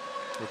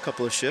 for a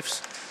couple of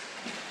shifts.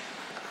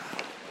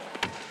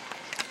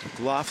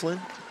 McLaughlin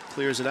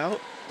clears it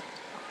out.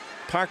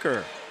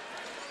 Parker.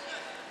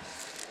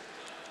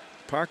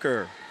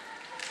 Parker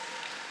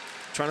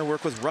trying to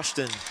work with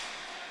Rushton.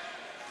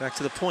 Back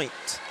to the point.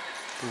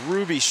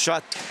 Ruby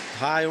shot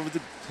high over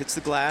the, hits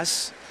the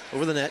glass,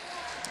 over the net.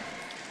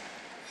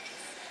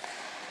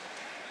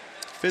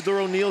 Fiddler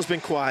O'Neill's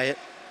been quiet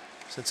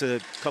since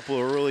a couple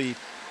of early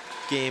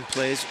game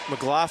plays.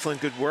 McLaughlin,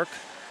 good work,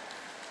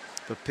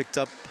 but picked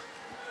up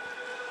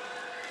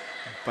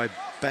by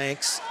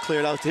Banks,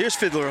 cleared out. Here's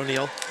Fiddler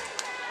O'Neill.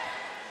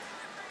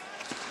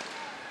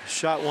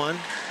 Shot one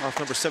off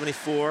number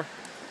 74.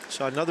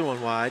 Shot another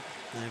one wide.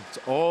 And it's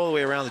all the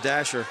way around the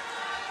dasher,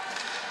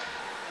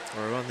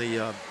 or on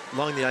the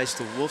along the ice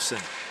to Wolfson.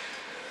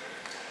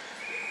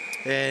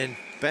 And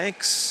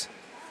Banks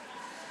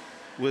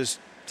was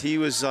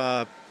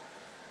that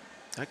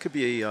could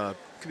be a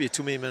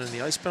 2-minute in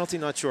the ice penalty.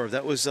 Not sure.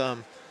 That was yeah,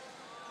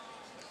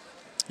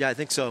 I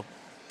think so.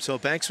 So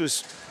Banks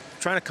was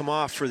trying to come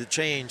off for the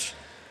change,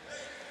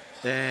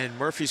 and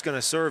Murphy's going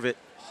to serve it.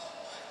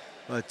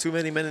 Too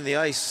many men in the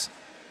ice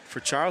for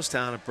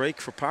Charlestown. A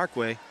break for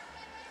Parkway,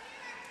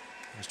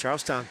 as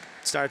Charlestown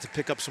started to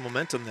pick up some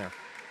momentum there.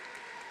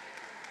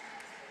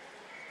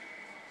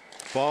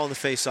 Ball in the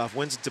face-off,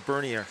 wins it to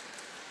Bernier.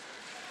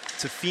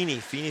 To Feeney.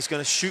 Feeney's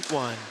going to shoot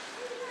one.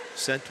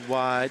 Sent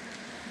wide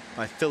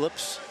by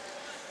Phillips.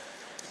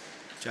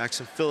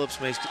 Jackson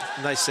Phillips makes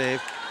a nice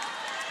save.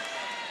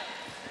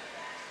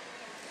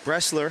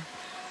 Bressler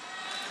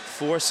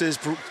forces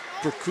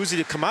Bacuzzi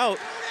to come out.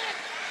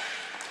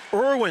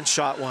 Irwin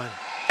shot one,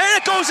 and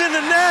it goes in the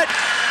net.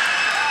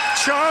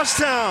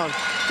 Charlestown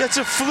gets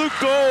a fluke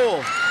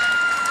goal.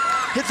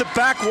 Hit the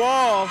back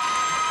wall,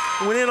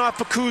 went in off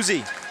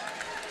Bacuzzi.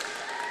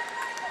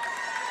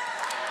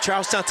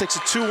 Charlestown takes a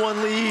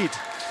 2-1 lead.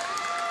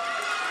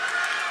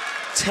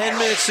 10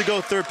 minutes to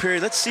go, third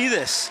period. Let's see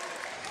this.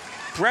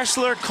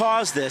 Bressler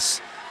caused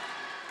this.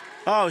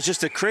 Oh, it was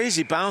just a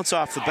crazy bounce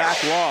off the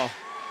back wall.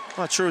 I'm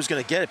not sure who's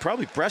going to get it.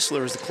 Probably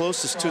Bressler is the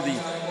closest to the...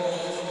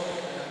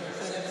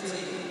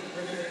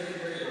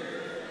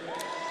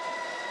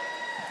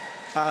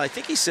 I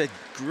think he said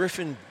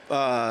Griffin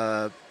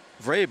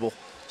Vrabel,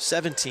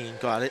 17,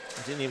 got it.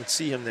 I didn't even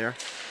see him there,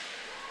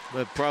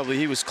 but probably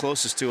he was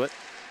closest to it.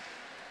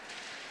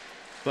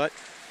 But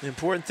the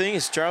important thing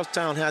is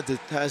Charlestown has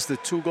the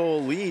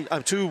 2-1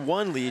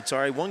 lead.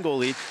 Sorry, 1-goal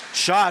lead.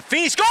 Shot,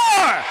 Feeney, score!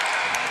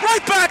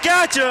 Right back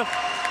at you.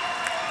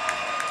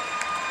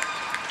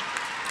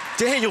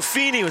 Daniel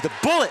Feeney with a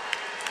bullet.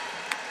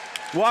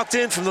 Walked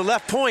in from the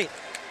left point,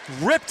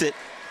 ripped it.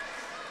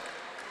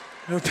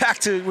 We're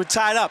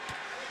tied up.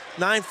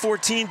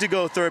 9:14 to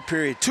go, third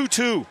period.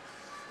 2-2.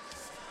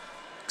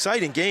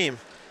 Exciting game.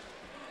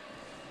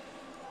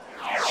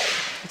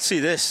 Let's see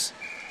this.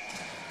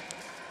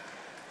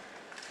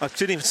 I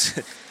couldn't even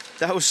see it.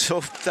 That was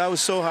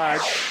so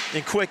hard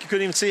and quick, you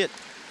couldn't even see it.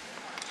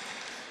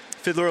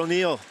 Fiddler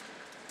O'Neill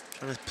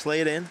trying to play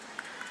it in.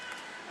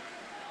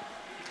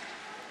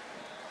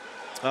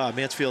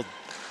 Mansfield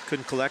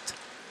couldn't collect.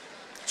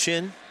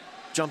 Chin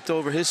jumped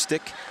over his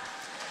stick.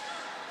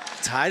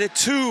 Tied at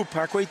 2,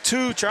 Parkway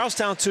 2,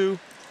 Charlestown 2.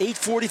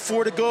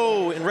 8:44 to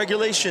go in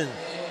regulation.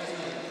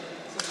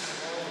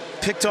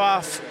 Picked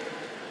off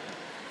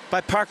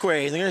by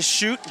Parkway. They're gonna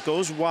shoot,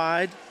 goes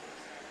wide.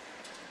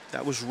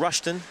 That was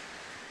Rushton.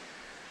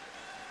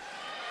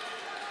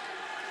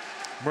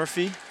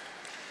 Murphy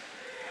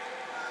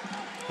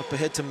up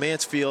ahead to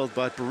Mansfield,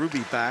 but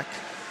Berube back.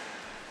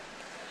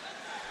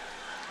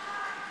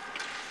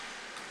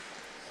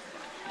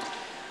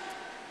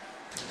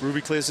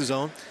 Berube clears his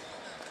own.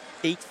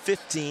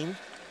 8:15.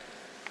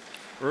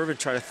 Irvin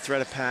tried to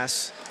thread a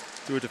pass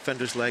through a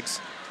defender's legs.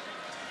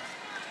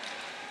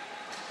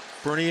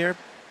 Bernier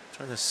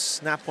trying to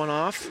snap one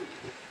off.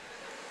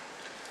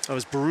 That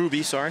was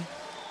Berube, sorry.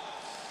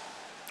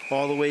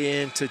 All the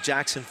way in to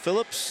Jackson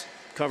Phillips.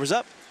 Covers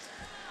up.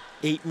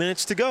 8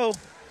 minutes to go.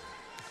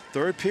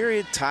 Third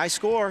period, tie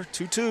score,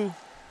 2-2.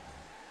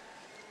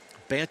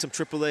 Bantam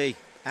AAA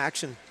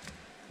action.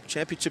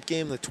 Championship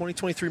game in the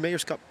 2023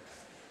 Mayor's Cup.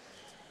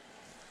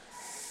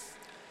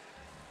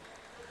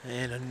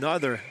 And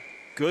another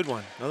good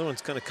one. Another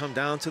one's going to come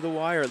down to the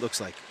wire, it looks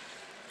like.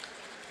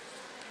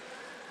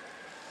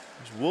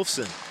 There's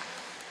Wolfson.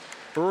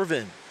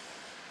 Irvin.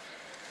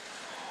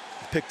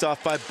 Picked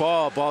off by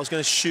Ball. Ball's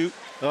going to shoot.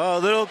 Oh, a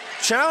little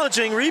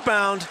challenging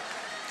rebound.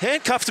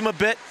 Handcuffed him a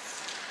bit.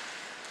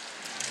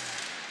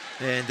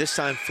 And this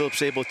time,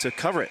 Phillips able to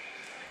cover it.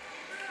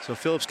 So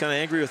Phillips kind of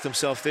angry with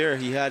himself there.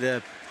 He had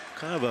a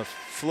kind of a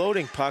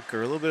floating puck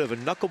or a little bit of a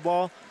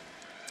knuckleball,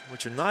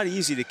 which are not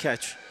easy to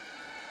catch.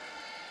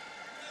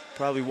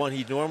 Probably one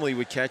he normally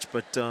would catch,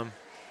 but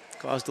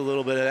caused a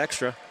little bit of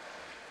extra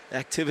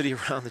activity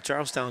around the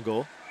Charlestown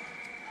goal.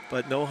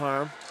 But no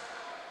harm.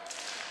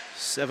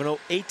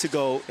 7:08 to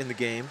go in the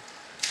game,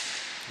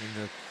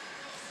 in the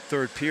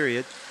third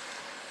period.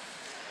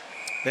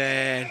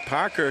 And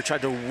Parker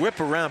tried to whip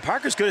around.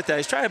 Parker's good at that.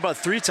 He's tried about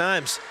 3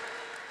 times.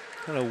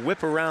 Kind of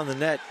whip around the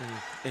net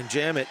and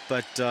jam it,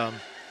 but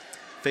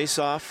face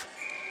off.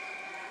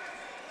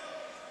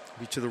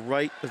 Be to the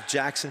right of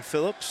Jackson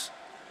Phillips.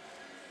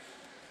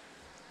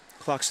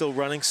 Clock still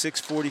running,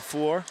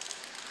 6:44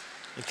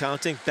 and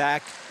counting.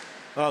 Back.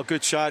 Oh,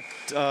 good shot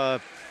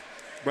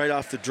right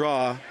off the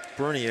draw.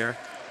 Bernier.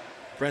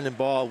 Brendan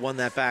Ball won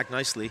that back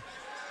nicely.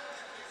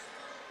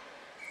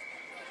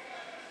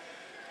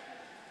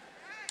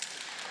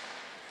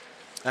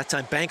 That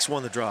time Banks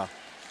won the draw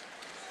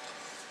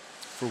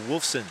for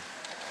Wolfson.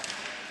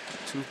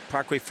 2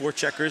 Parkway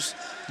forecheckers.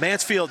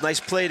 Mansfield, nice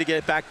play to get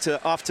it back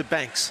off to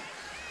Banks.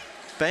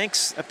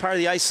 Banks, that part of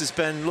the ice has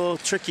been a little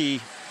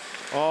tricky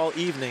all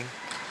evening.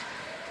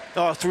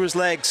 Oh, through his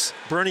legs.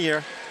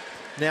 Bernier.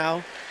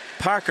 Now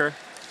Parker.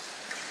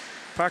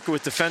 Parker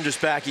with defenders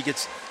back. He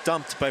gets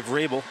dumped by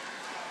Vrabel.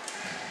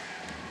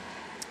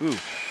 Ooh.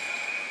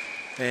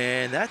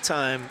 And that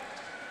time,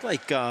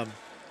 like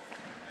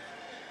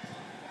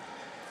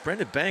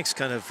Brendan Banks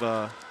kind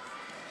of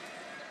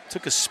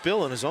took a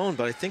spill on his own,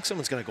 but I think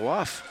someone's going to go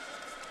off.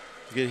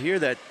 You can hear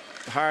that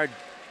hard,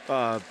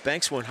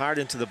 Banks went hard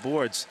into the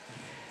boards.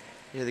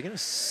 Yeah, they're going to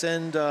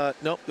send,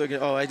 nope, they're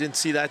gonna, oh, I didn't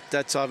see that.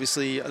 That's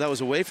obviously, that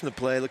was away from the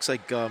play. Looks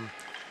like,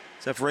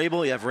 is that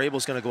Vrabel? Yeah,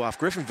 Vrabel's going to go off.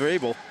 Griffin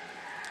Vrabel,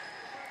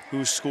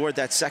 who scored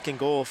that second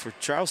goal for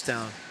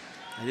Charlestown.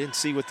 I didn't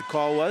see what the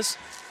call was.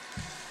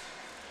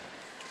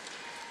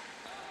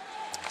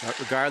 But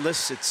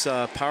regardless, it's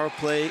power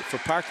play for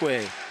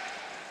Parkway.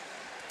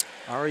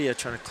 Aria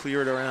trying to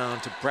clear it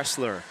around to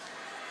Bressler.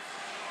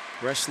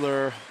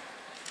 Bressler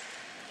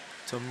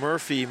to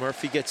Murphy.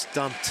 Murphy gets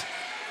dumped.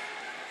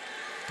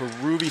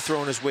 Berube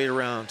throwing his weight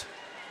around.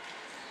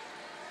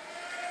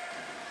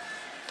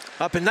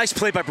 Up, and nice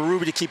play by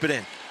Berube to keep it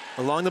in.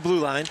 Along the blue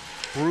line.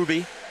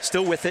 Berube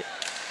still with it.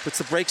 Puts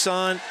the brakes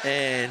on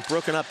and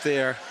broken up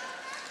there.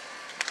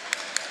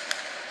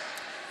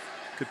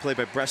 Good play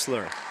by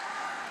Bressler.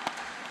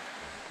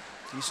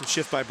 Decent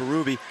shift by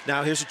Berube.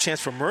 Now here's a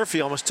chance for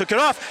Murphy. Almost took it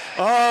off.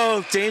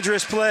 Oh,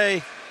 dangerous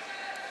play.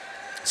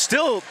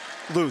 Still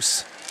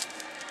loose.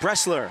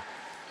 Bressler.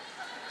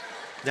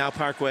 Now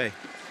Parkway.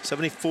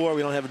 74,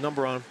 we don't have a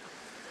number on.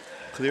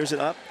 Clears it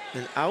up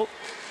and out.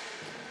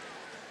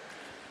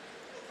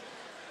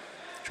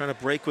 Trying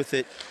to break with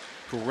it.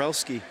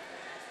 Gorelski.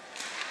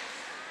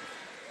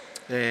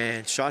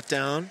 And shot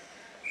down.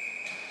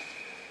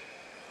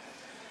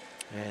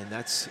 And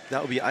that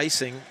will be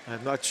icing.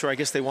 I'm not sure. I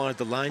guess they wanted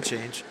the line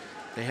change.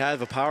 They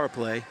have a power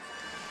play.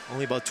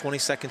 Only about 20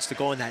 seconds to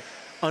go in that.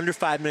 Under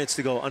 5 minutes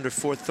to go, under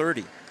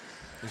 4:30.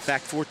 In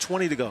fact,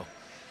 4:20 to go.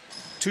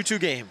 2-2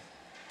 game.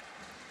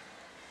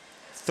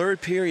 Third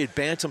period,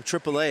 Bantam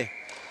AAA.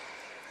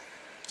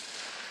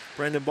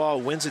 Brendan Ball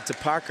wins it to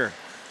Parker.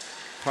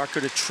 Parker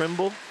to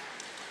Trimble.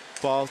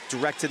 Ball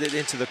directed it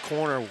into the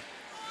corner.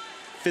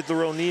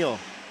 Fiddler O'Neill.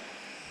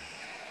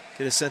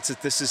 Get a sense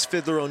that this is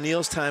Fiddler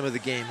O'Neill's time of the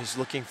game. He's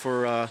looking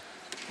for a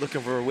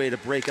way to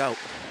break out.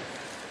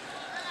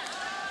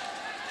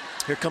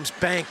 Here comes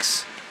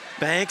Banks.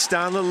 Banks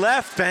down the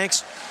left.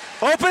 Banks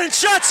open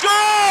shot,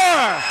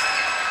 score!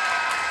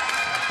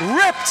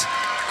 Ripped.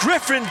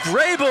 Griffin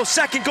Vrabel,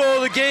 second goal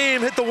of the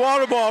game, hit the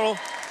water bottle.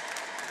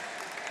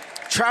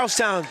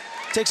 Charlestown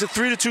takes a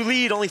 3-2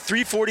 lead, only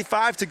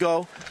 3:45 to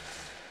go.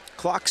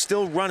 Clock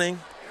still running.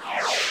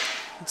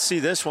 Let's see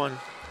this one.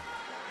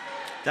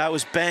 That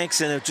was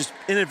Banks, and it just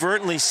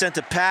inadvertently sent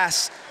a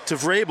pass to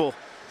Vrabel.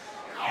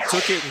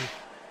 Took it and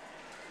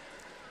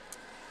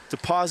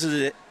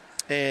deposited it.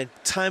 And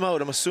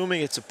timeout, I'm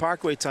assuming it's a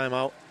Parkway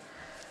timeout.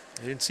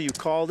 I didn't see you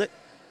called it.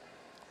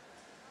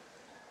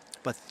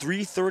 But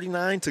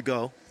 3:39 to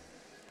go.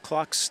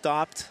 Clock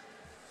stopped.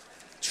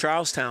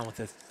 Charlestown with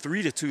a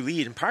 3-2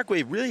 lead. And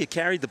Parkway really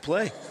carried the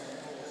play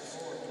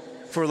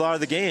for a lot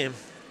of the game.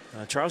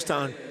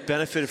 Charlestown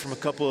benefited from a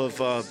couple of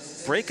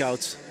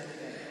breakouts.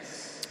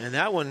 And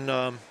that one,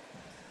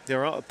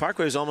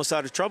 Parkway was almost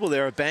out of trouble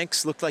there.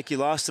 Banks looked like he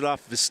lost it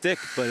off of his stick,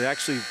 but it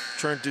actually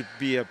turned to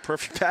be a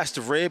perfect pass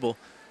to Vrabel,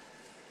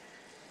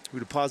 who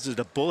deposited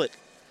a bullet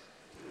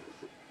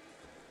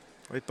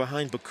right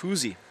behind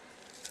Bacuzzi,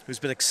 who's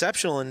been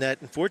exceptional in that.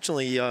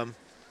 Unfortunately,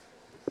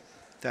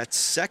 that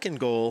second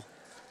goal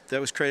that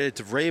was credited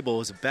to Vrabel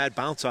was a bad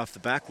bounce off the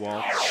back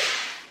wall.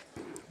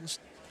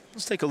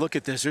 Let's take a look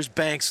at this. There's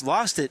Banks,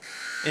 lost it,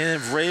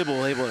 and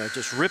Vrabel able to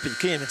just rip it. You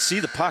can't even see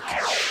the puck.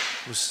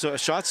 It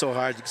was shot so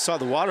hard. You saw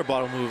the water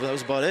bottle move. That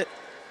was about it.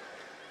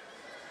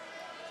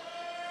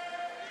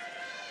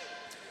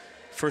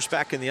 First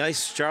back in the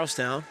ice,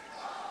 Charlestown.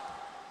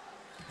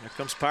 Here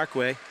comes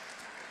Parkway.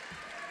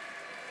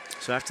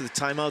 So after the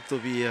timeout,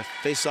 there'll be a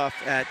face-off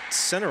at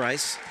center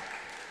ice.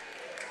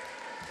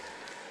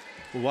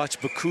 We'll watch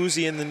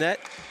Bakuzi in the net.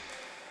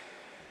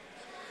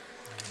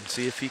 And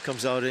see if he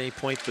comes out at any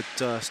point,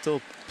 but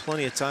still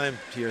plenty of time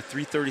here.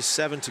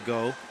 3:37 to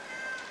go.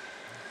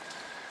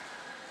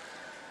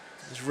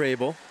 There's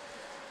Rabel.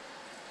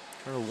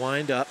 Trying to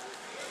wind up.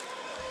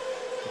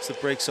 Puts the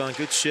brakes on,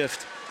 good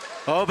shift.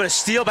 Oh, but a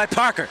steal by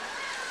Parker.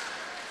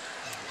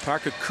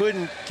 Parker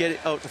couldn't get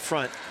it out in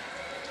front.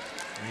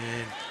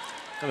 And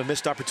have a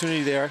missed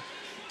opportunity there.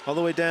 All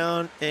the way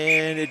down,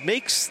 and it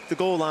makes the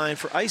goal line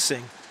for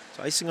icing.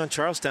 So icing on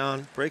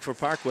Charlestown, break for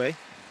Parkway.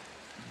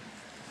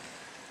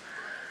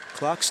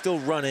 Clock's still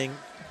running.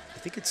 I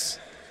think it's,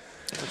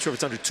 I'm not sure if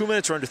it's under 2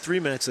 minutes or under 3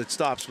 minutes that it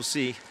stops. We'll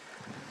see.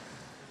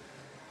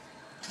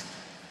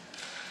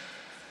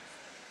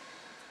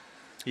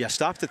 Yeah,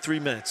 stopped at 3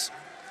 minutes.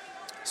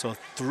 So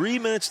 3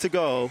 minutes to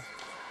go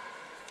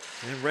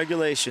in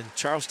regulation.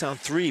 Charlestown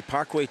 3,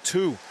 Parkway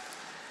 2.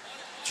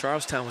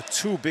 Charlestown with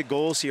 2 big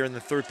goals here in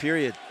the third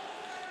period.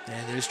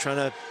 And they're just trying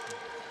to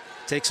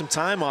take some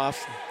time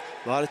off.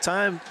 A lot of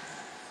time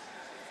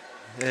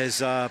as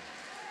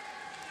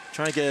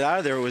trying to get it out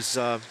of there was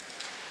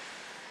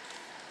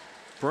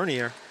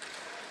Bernier.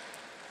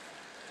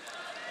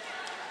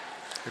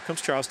 Here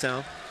comes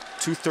Charlestown.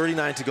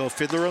 2:39 to go.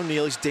 Fiddler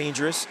O'Neill, he's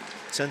dangerous.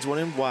 Sends one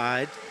in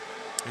wide.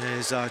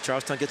 As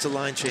Charlestown gets a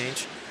line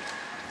change.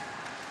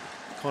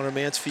 Connor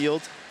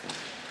Mansfield,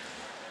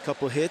 a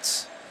couple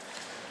hits.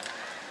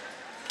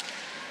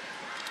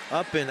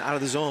 Up and out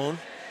of the zone.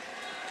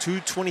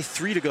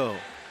 2:23 to go.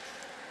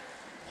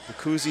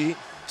 Bakuzi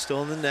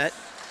still in the net.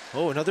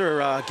 Oh,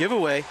 another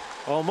giveaway.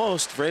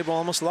 Almost. Vrabel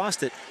almost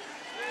lost it.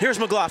 Here's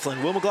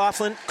McLaughlin. Will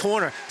McLaughlin,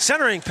 corner.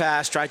 Centering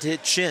pass, tried to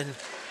hit Chin.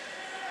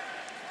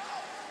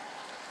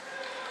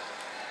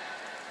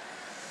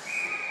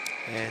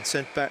 And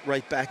sent back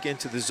right back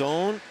into the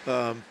zone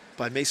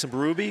by Mason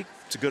Berube.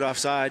 It's a good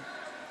offside.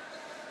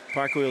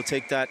 Parkway will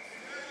take that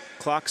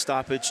clock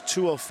stoppage.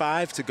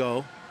 2:05 to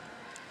go.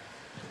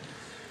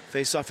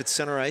 Face off at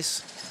center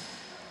ice.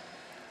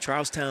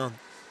 Charlestown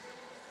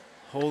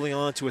holding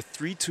on to a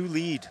 3-2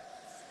 lead.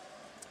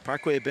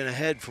 Parkway had been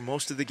ahead for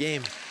most of the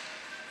game.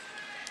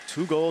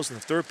 2 goals in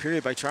the third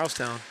period by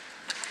Charlestown.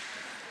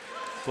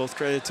 Both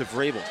credited to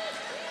Vrabel.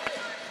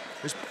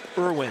 Here's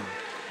Irwin.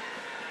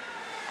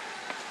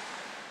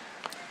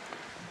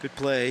 Good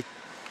play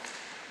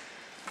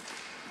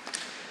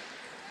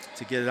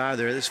to get it out of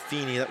there. This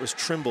Feeney, that was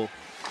Trimble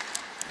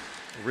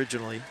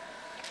originally.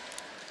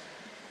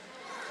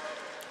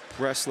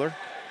 Bressler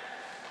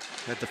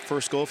had the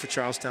first goal for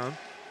Charlestown.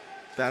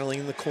 Battling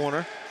in the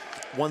corner.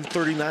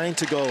 1:39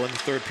 to go in the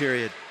third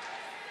period.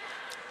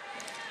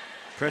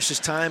 Precious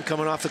time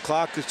coming off the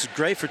clock. It's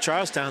great for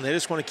Charlestown. They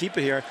just want to keep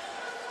it here.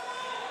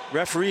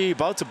 Referee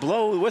about to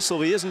blow the whistle,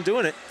 but he isn't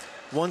doing it.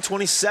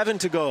 1:27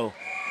 to go.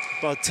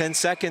 About 10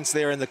 seconds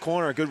there in the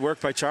corner. Good work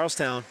by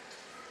Charlestown.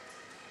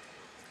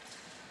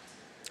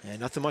 And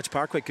nothing much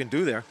Parkway can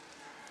do there.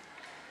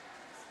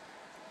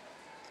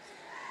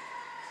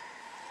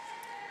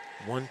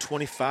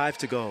 1:25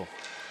 to go.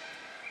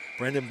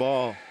 Brendan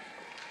Ball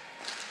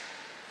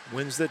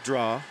wins the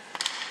draw.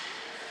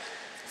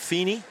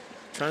 Feeney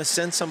trying to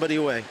send somebody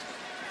away.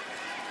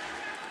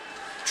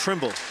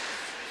 Trimble.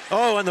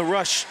 Oh, and the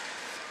rush.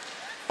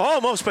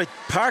 Almost by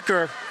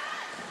Parker.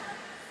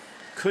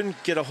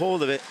 Couldn't get a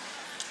hold of it.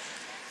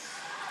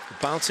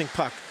 Bouncing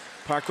puck.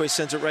 Parkway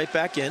sends it right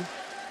back in.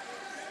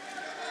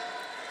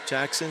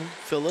 Jackson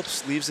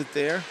Phillips leaves it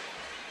there.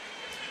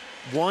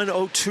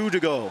 1:02 to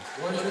go.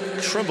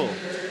 Trimble.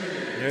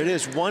 There it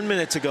is, 1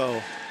 minute to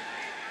go.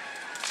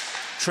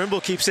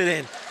 Trimble keeps it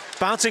in.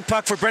 Bouncing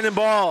puck for Brendan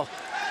Ball.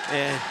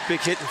 And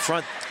big hit in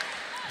front.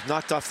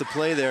 Knocked off the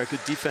play there.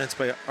 Good defense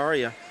by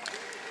Arya.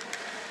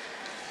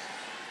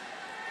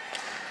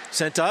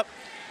 Sent up.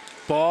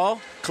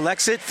 Ball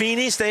collects it.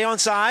 Feeney stay on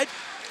side.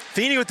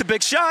 Feeney with the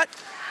big shot.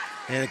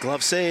 And a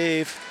glove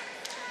save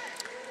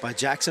by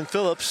Jackson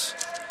Phillips.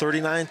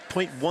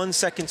 39.1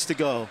 seconds to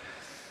go.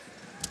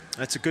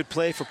 That's a good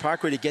play for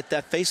Parkway to get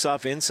that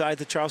faceoff inside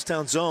the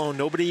Charlestown zone.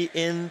 Nobody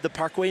in the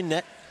Parkway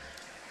net.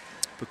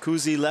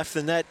 Bakuzi left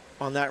the net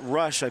on that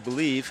rush, I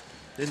believe.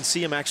 Didn't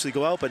see him actually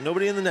go out, but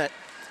nobody in the net.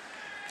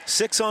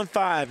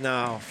 6-on-5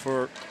 now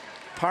for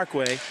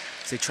Parkway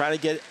as they try to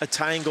get a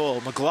tying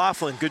goal.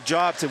 McLaughlin, good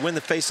job to win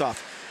the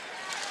faceoff.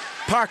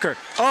 Parker,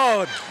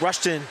 oh,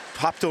 rushed in,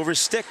 popped over his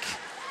stick.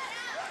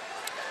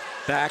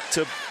 Back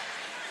to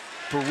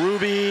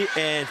Berube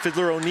and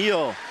Fiddler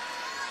O'Neill.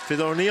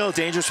 Fiddler O'Neill,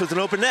 dangerous with an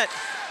open net.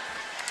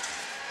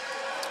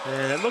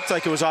 And it looked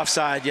like it was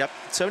offside, yep.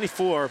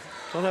 74,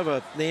 don't have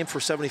a name for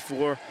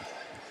 74.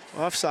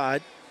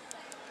 Offside.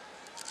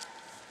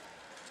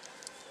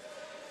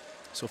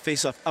 So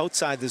face off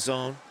outside the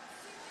zone.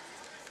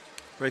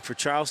 Break for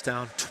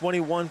Charlestown.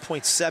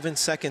 21.7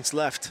 seconds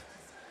left.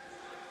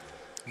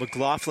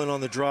 McLaughlin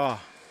on the draw.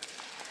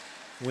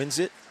 Wins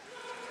it.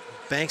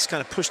 Banks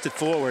kind of pushed it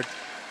forward.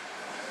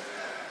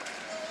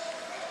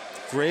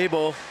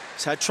 Vrabel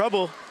has had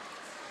trouble.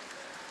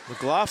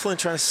 McLaughlin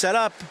trying to set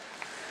up.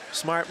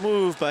 Smart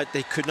move, but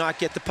they could not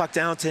get the puck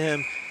down to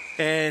him.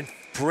 And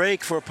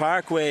break for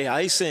Parkway,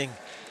 icing.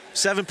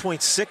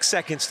 7.6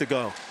 seconds to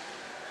go.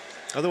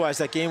 Otherwise,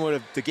 the game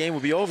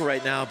would be over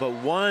right now. But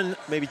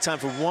maybe time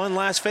for one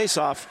last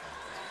face-off.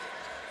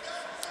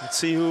 Let's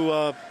see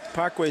who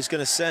Parkway is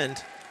going to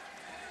send.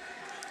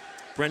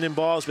 Brendan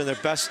Ball has been their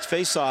best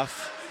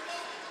face-off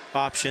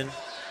option.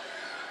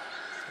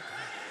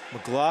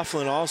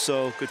 McLaughlin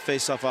also good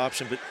face-off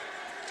option, but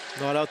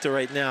not out there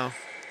right now.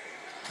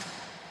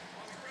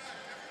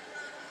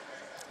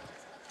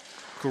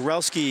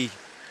 Gorelski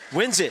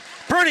wins it.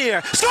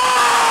 Bernier, score!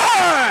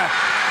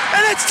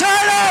 And it's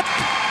tied up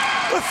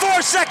with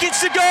 4 seconds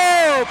to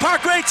go.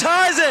 Parkway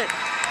ties it.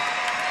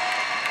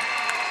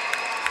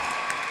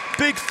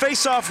 Big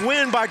face-off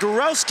win by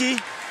Gorelski.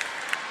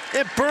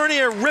 And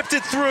Bernier ripped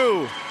it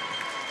through.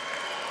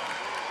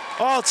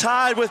 All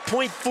tied with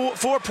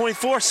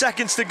 4.4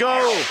 seconds to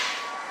go.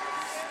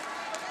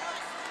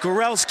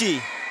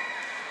 Gorelski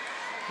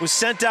was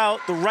sent out.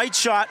 The right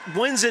shot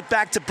wins it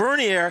back to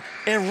Bernier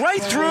and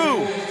right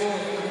through.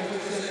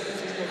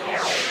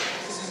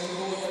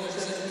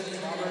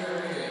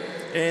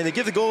 And they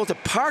give the goal to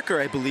Parker,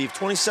 I believe.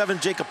 27,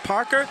 Jacob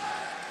Parker.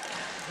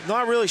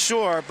 Not really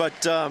sure,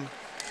 but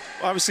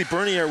obviously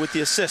Bernier with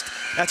the assist.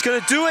 That's going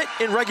to do it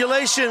in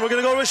regulation. We're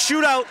going to go to a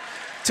shootout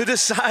to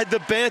decide the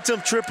Bantam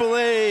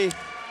AAA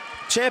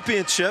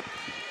championship.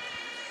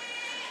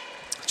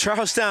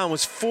 Charlestown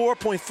was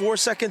 4.4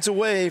 seconds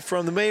away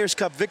from the Mayor's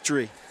Cup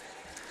victory.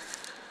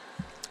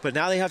 But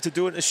now they have to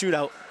do it in a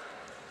shootout.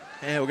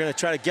 And we're going to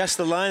try to guess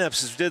the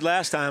lineups as we did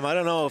last time. I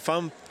don't know. If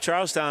I'm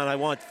Charlestown, I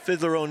want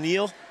Fiddler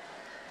O'Neill.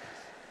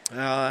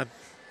 At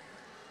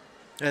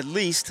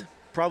least.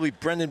 Probably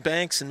Brendan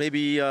Banks and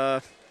maybe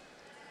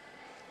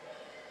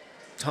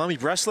Tommy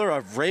Bressler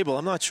or Vrabel.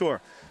 I'm not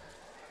sure.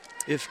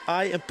 If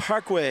I am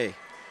Parkway,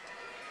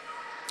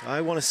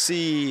 I want to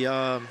see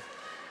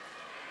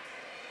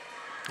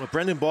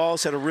Brendan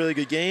Balls had a really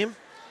good game.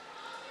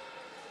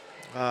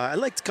 I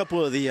liked a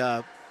couple of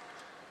the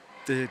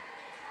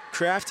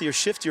craftier,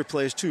 shiftier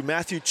players too.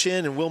 Matthew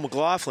Chin and Will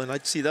McLaughlin.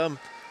 I'd see them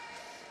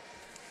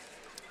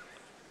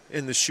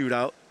in the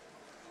shootout.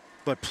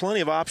 But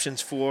plenty of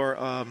options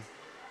for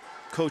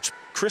Coach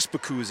Chris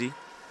Bacuzzi.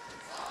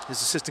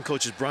 His assistant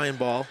coach is Brian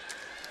Ball.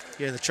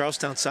 Here in the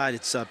Charlestown side,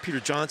 it's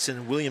Peter Johnson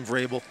and William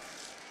Vrabel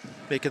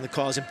making the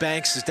calls. And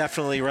Banks is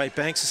definitely right.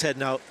 Banks is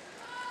heading out.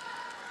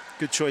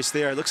 Good choice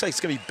there. It looks like it's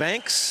going to be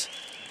Banks.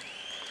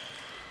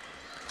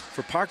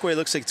 For Parkway, it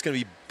looks like it's going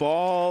to be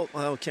Ball.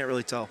 Well, can't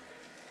really tell.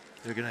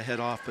 They're going to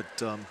head off, but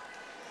looks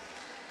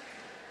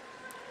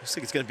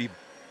like it's going to be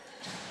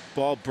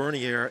Ball,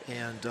 Bernier,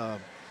 and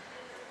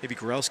maybe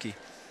Gorelski.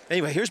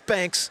 Anyway, here's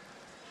Banks.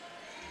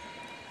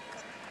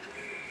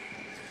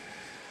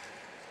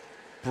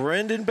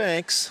 Brendan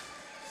Banks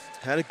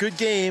had a good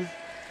game.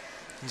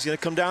 He's going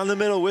to come down the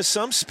middle with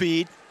some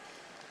speed.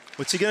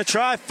 What's he going to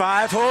try?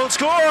 5-hole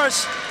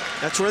scores.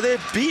 That's where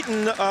they've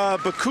beaten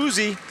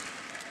Bacuzzi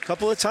a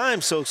couple of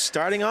times. So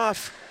starting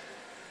off,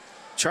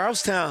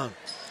 Charlestown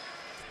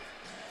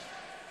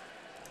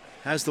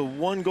has the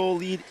 1-goal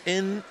lead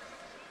in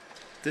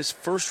this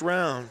first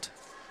round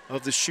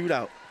of the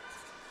shootout.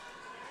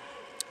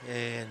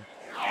 And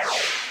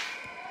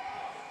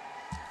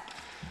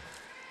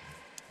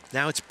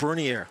now it's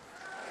Bernier.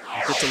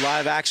 We'll get to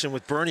live action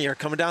with Bernier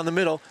coming down the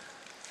middle.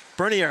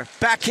 Bernier,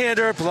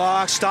 backhander,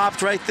 block,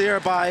 stopped right there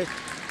by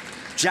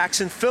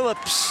Jackson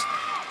Phillips,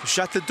 who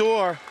shut the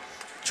door.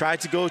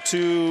 Tried to go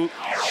to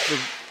the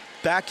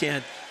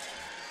backhand.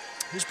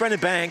 Here's Brendan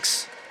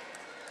Banks.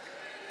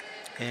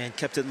 And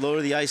kept it low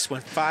to the ice,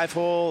 went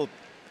 5-hole.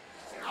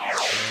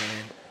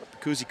 And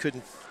Bacuzzi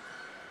couldn't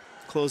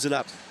close it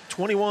up.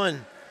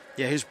 21.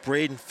 Yeah, here's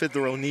Braden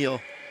Fiddler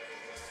O'Neill.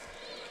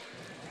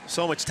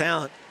 So much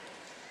talent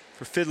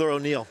for Fiddler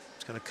O'Neill.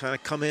 It's going to kind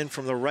of come in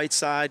from the right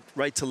side,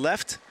 right to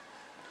left.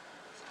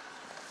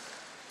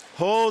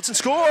 Holds and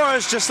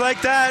scores just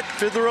like that.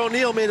 Fiddler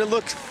O'Neill made it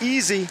look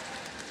easy.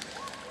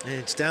 And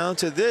it's down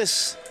to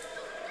this.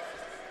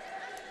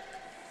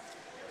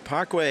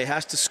 Parkway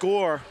has to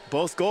score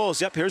both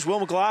goals. Yep, here's Will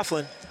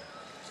McLaughlin.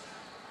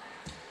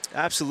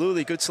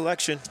 Absolutely good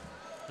selection.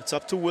 It's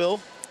up to Will.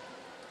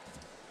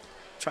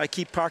 Try to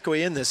keep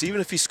Parkway in this.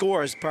 Even if he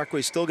scores,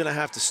 Parkway's still going to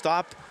have to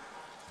stop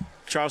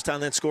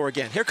Charlestown, then score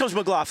again. Here comes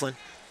McLaughlin.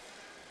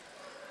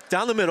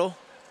 Down the middle.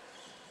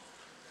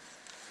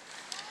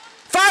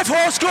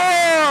 5-hole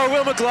score!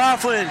 Will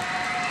McLaughlin.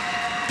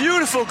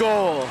 Beautiful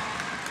goal.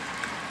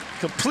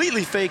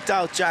 Completely faked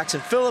out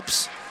Jackson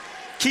Phillips.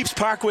 Keeps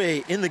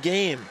Parkway in the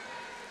game.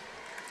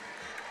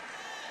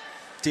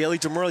 Daly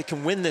DeMurley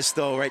can win this,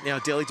 though, right now.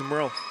 Daly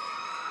DeMurley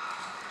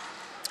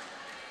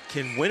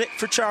can win it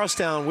for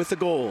Charlestown with a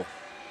goal.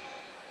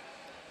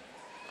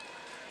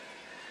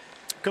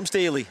 Here comes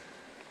Daly.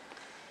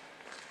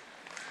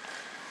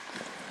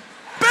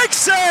 Big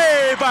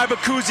save by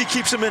Bacuzzi,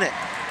 keeps him in it.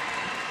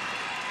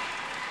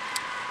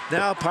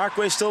 Now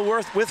Parkway still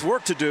with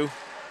work to do.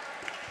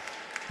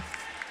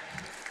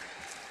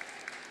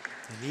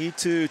 They need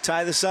to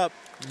tie this up.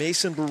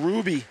 Mason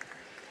Berube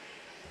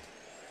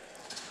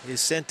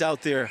is sent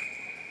out there.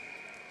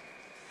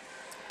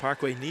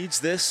 Parkway needs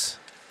this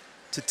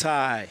to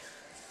tie.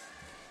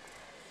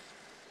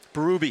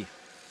 Berube.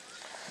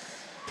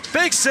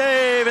 Big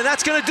save, and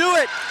that's gonna do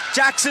it.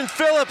 Jackson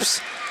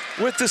Phillips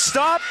with the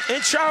stop,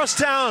 and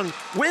Charlestown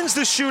wins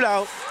the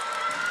shootout.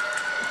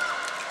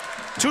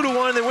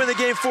 2-1, they win the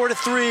game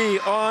 4-3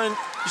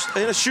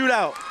 in a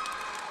shootout.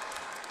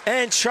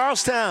 And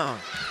Charlestown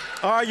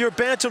are your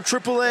Bantam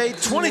AAA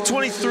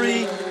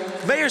 2023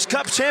 Mayor's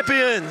Cup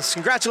champions.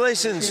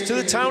 Congratulations to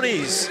the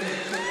Townies.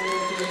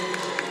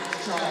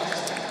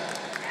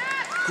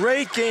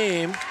 Great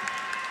game.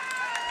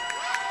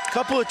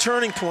 Couple of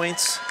turning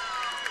points.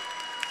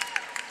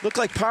 Looked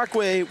like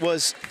Parkway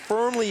was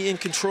firmly in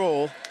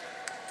control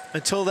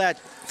until that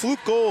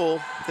fluke goal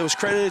that was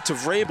credited to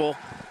Vrabel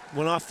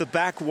went off the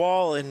back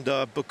wall, and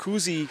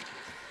Bacuzzi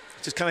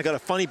just kind of got a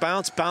funny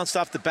bounce, bounced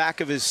off the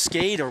back of his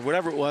skate or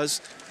whatever it was.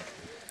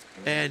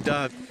 And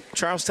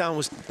Charlestown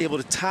was able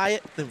to tie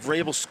it, then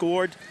Vrabel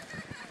scored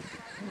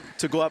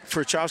to go up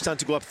for Charlestown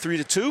to go up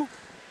 3-2.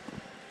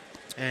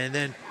 And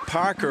then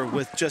Parker,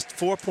 with just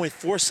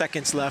 4.4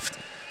 seconds left,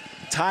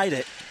 tied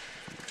it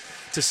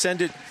to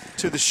send it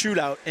to the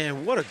shootout.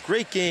 And what a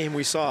great game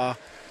we saw.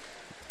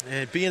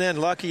 And B&N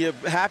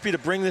happy to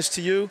bring this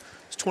to you.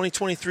 It's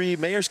 2023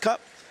 Mayor's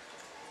Cup.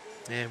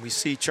 And we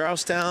see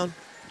Charlestown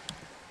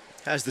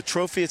has the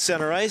trophy at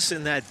center ice,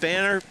 and that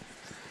banner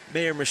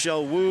Mayor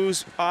Michelle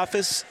Wu's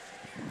office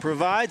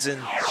provides.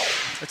 And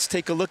let's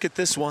take a look at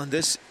this one.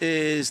 This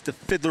is the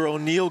Fiddler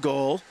O'Neill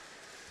goal.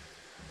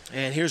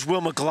 And here's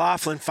Will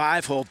McLaughlin,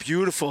 5-hole,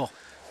 beautiful,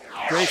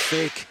 great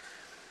fake.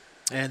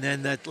 And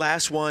then that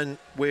last one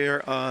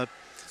where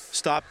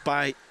stopped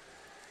by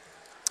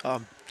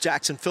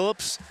Jackson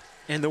Phillips,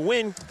 and the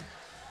win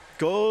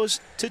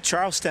goes to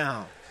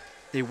Charlestown.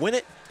 They win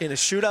it in a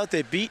shootout.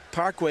 They beat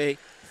Parkway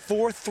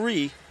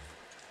 4-3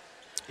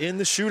 in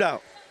the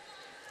shootout.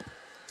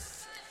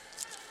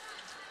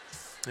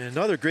 And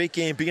another great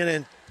game.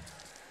 B&N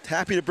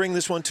happy to bring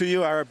this one to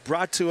you.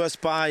 Brought to us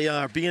by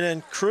our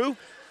B&N crew.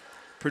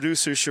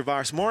 Producer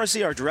Shavars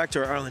Morrissey, our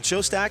director Arlen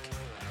Shostak,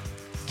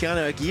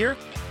 Kiana Aguirre,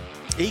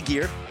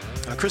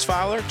 Chris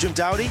Fowler, Jim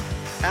Dowdy,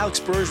 Alex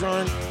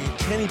Bergeron, and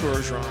Kenny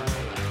Bergeron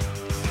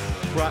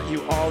brought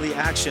you all the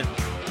action.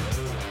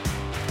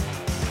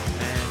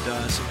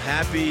 And some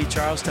happy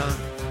Charlestown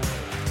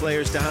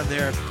players down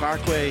there.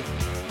 Parkway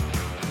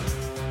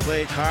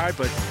played hard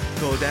but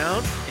go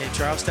down, and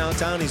Charlestown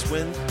Townies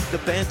win the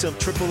Bantam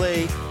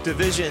AAA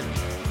division.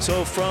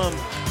 So from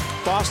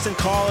Boston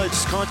College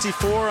Conti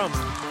Forum,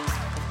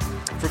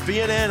 for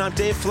B&N, I'm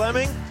Dave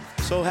Fleming.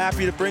 So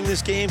happy to bring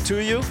this game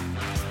to you.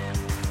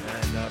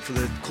 And for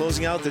the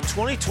closing out the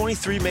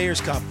 2023 Mayor's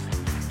Cup.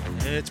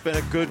 And it's been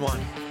a good one.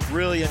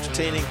 Really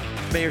entertaining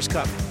Mayor's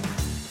Cup.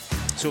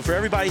 So for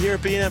everybody here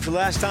at B&N for the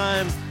last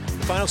time,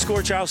 the final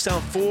score,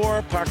 Charlestown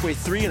 4, Parkway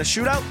 3 in a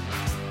shootout.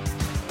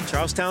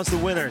 Charlestown's the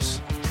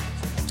winners.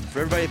 For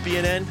everybody at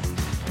B&N,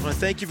 I want to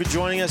thank you for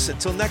joining us.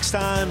 Until next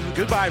time,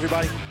 goodbye,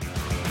 everybody.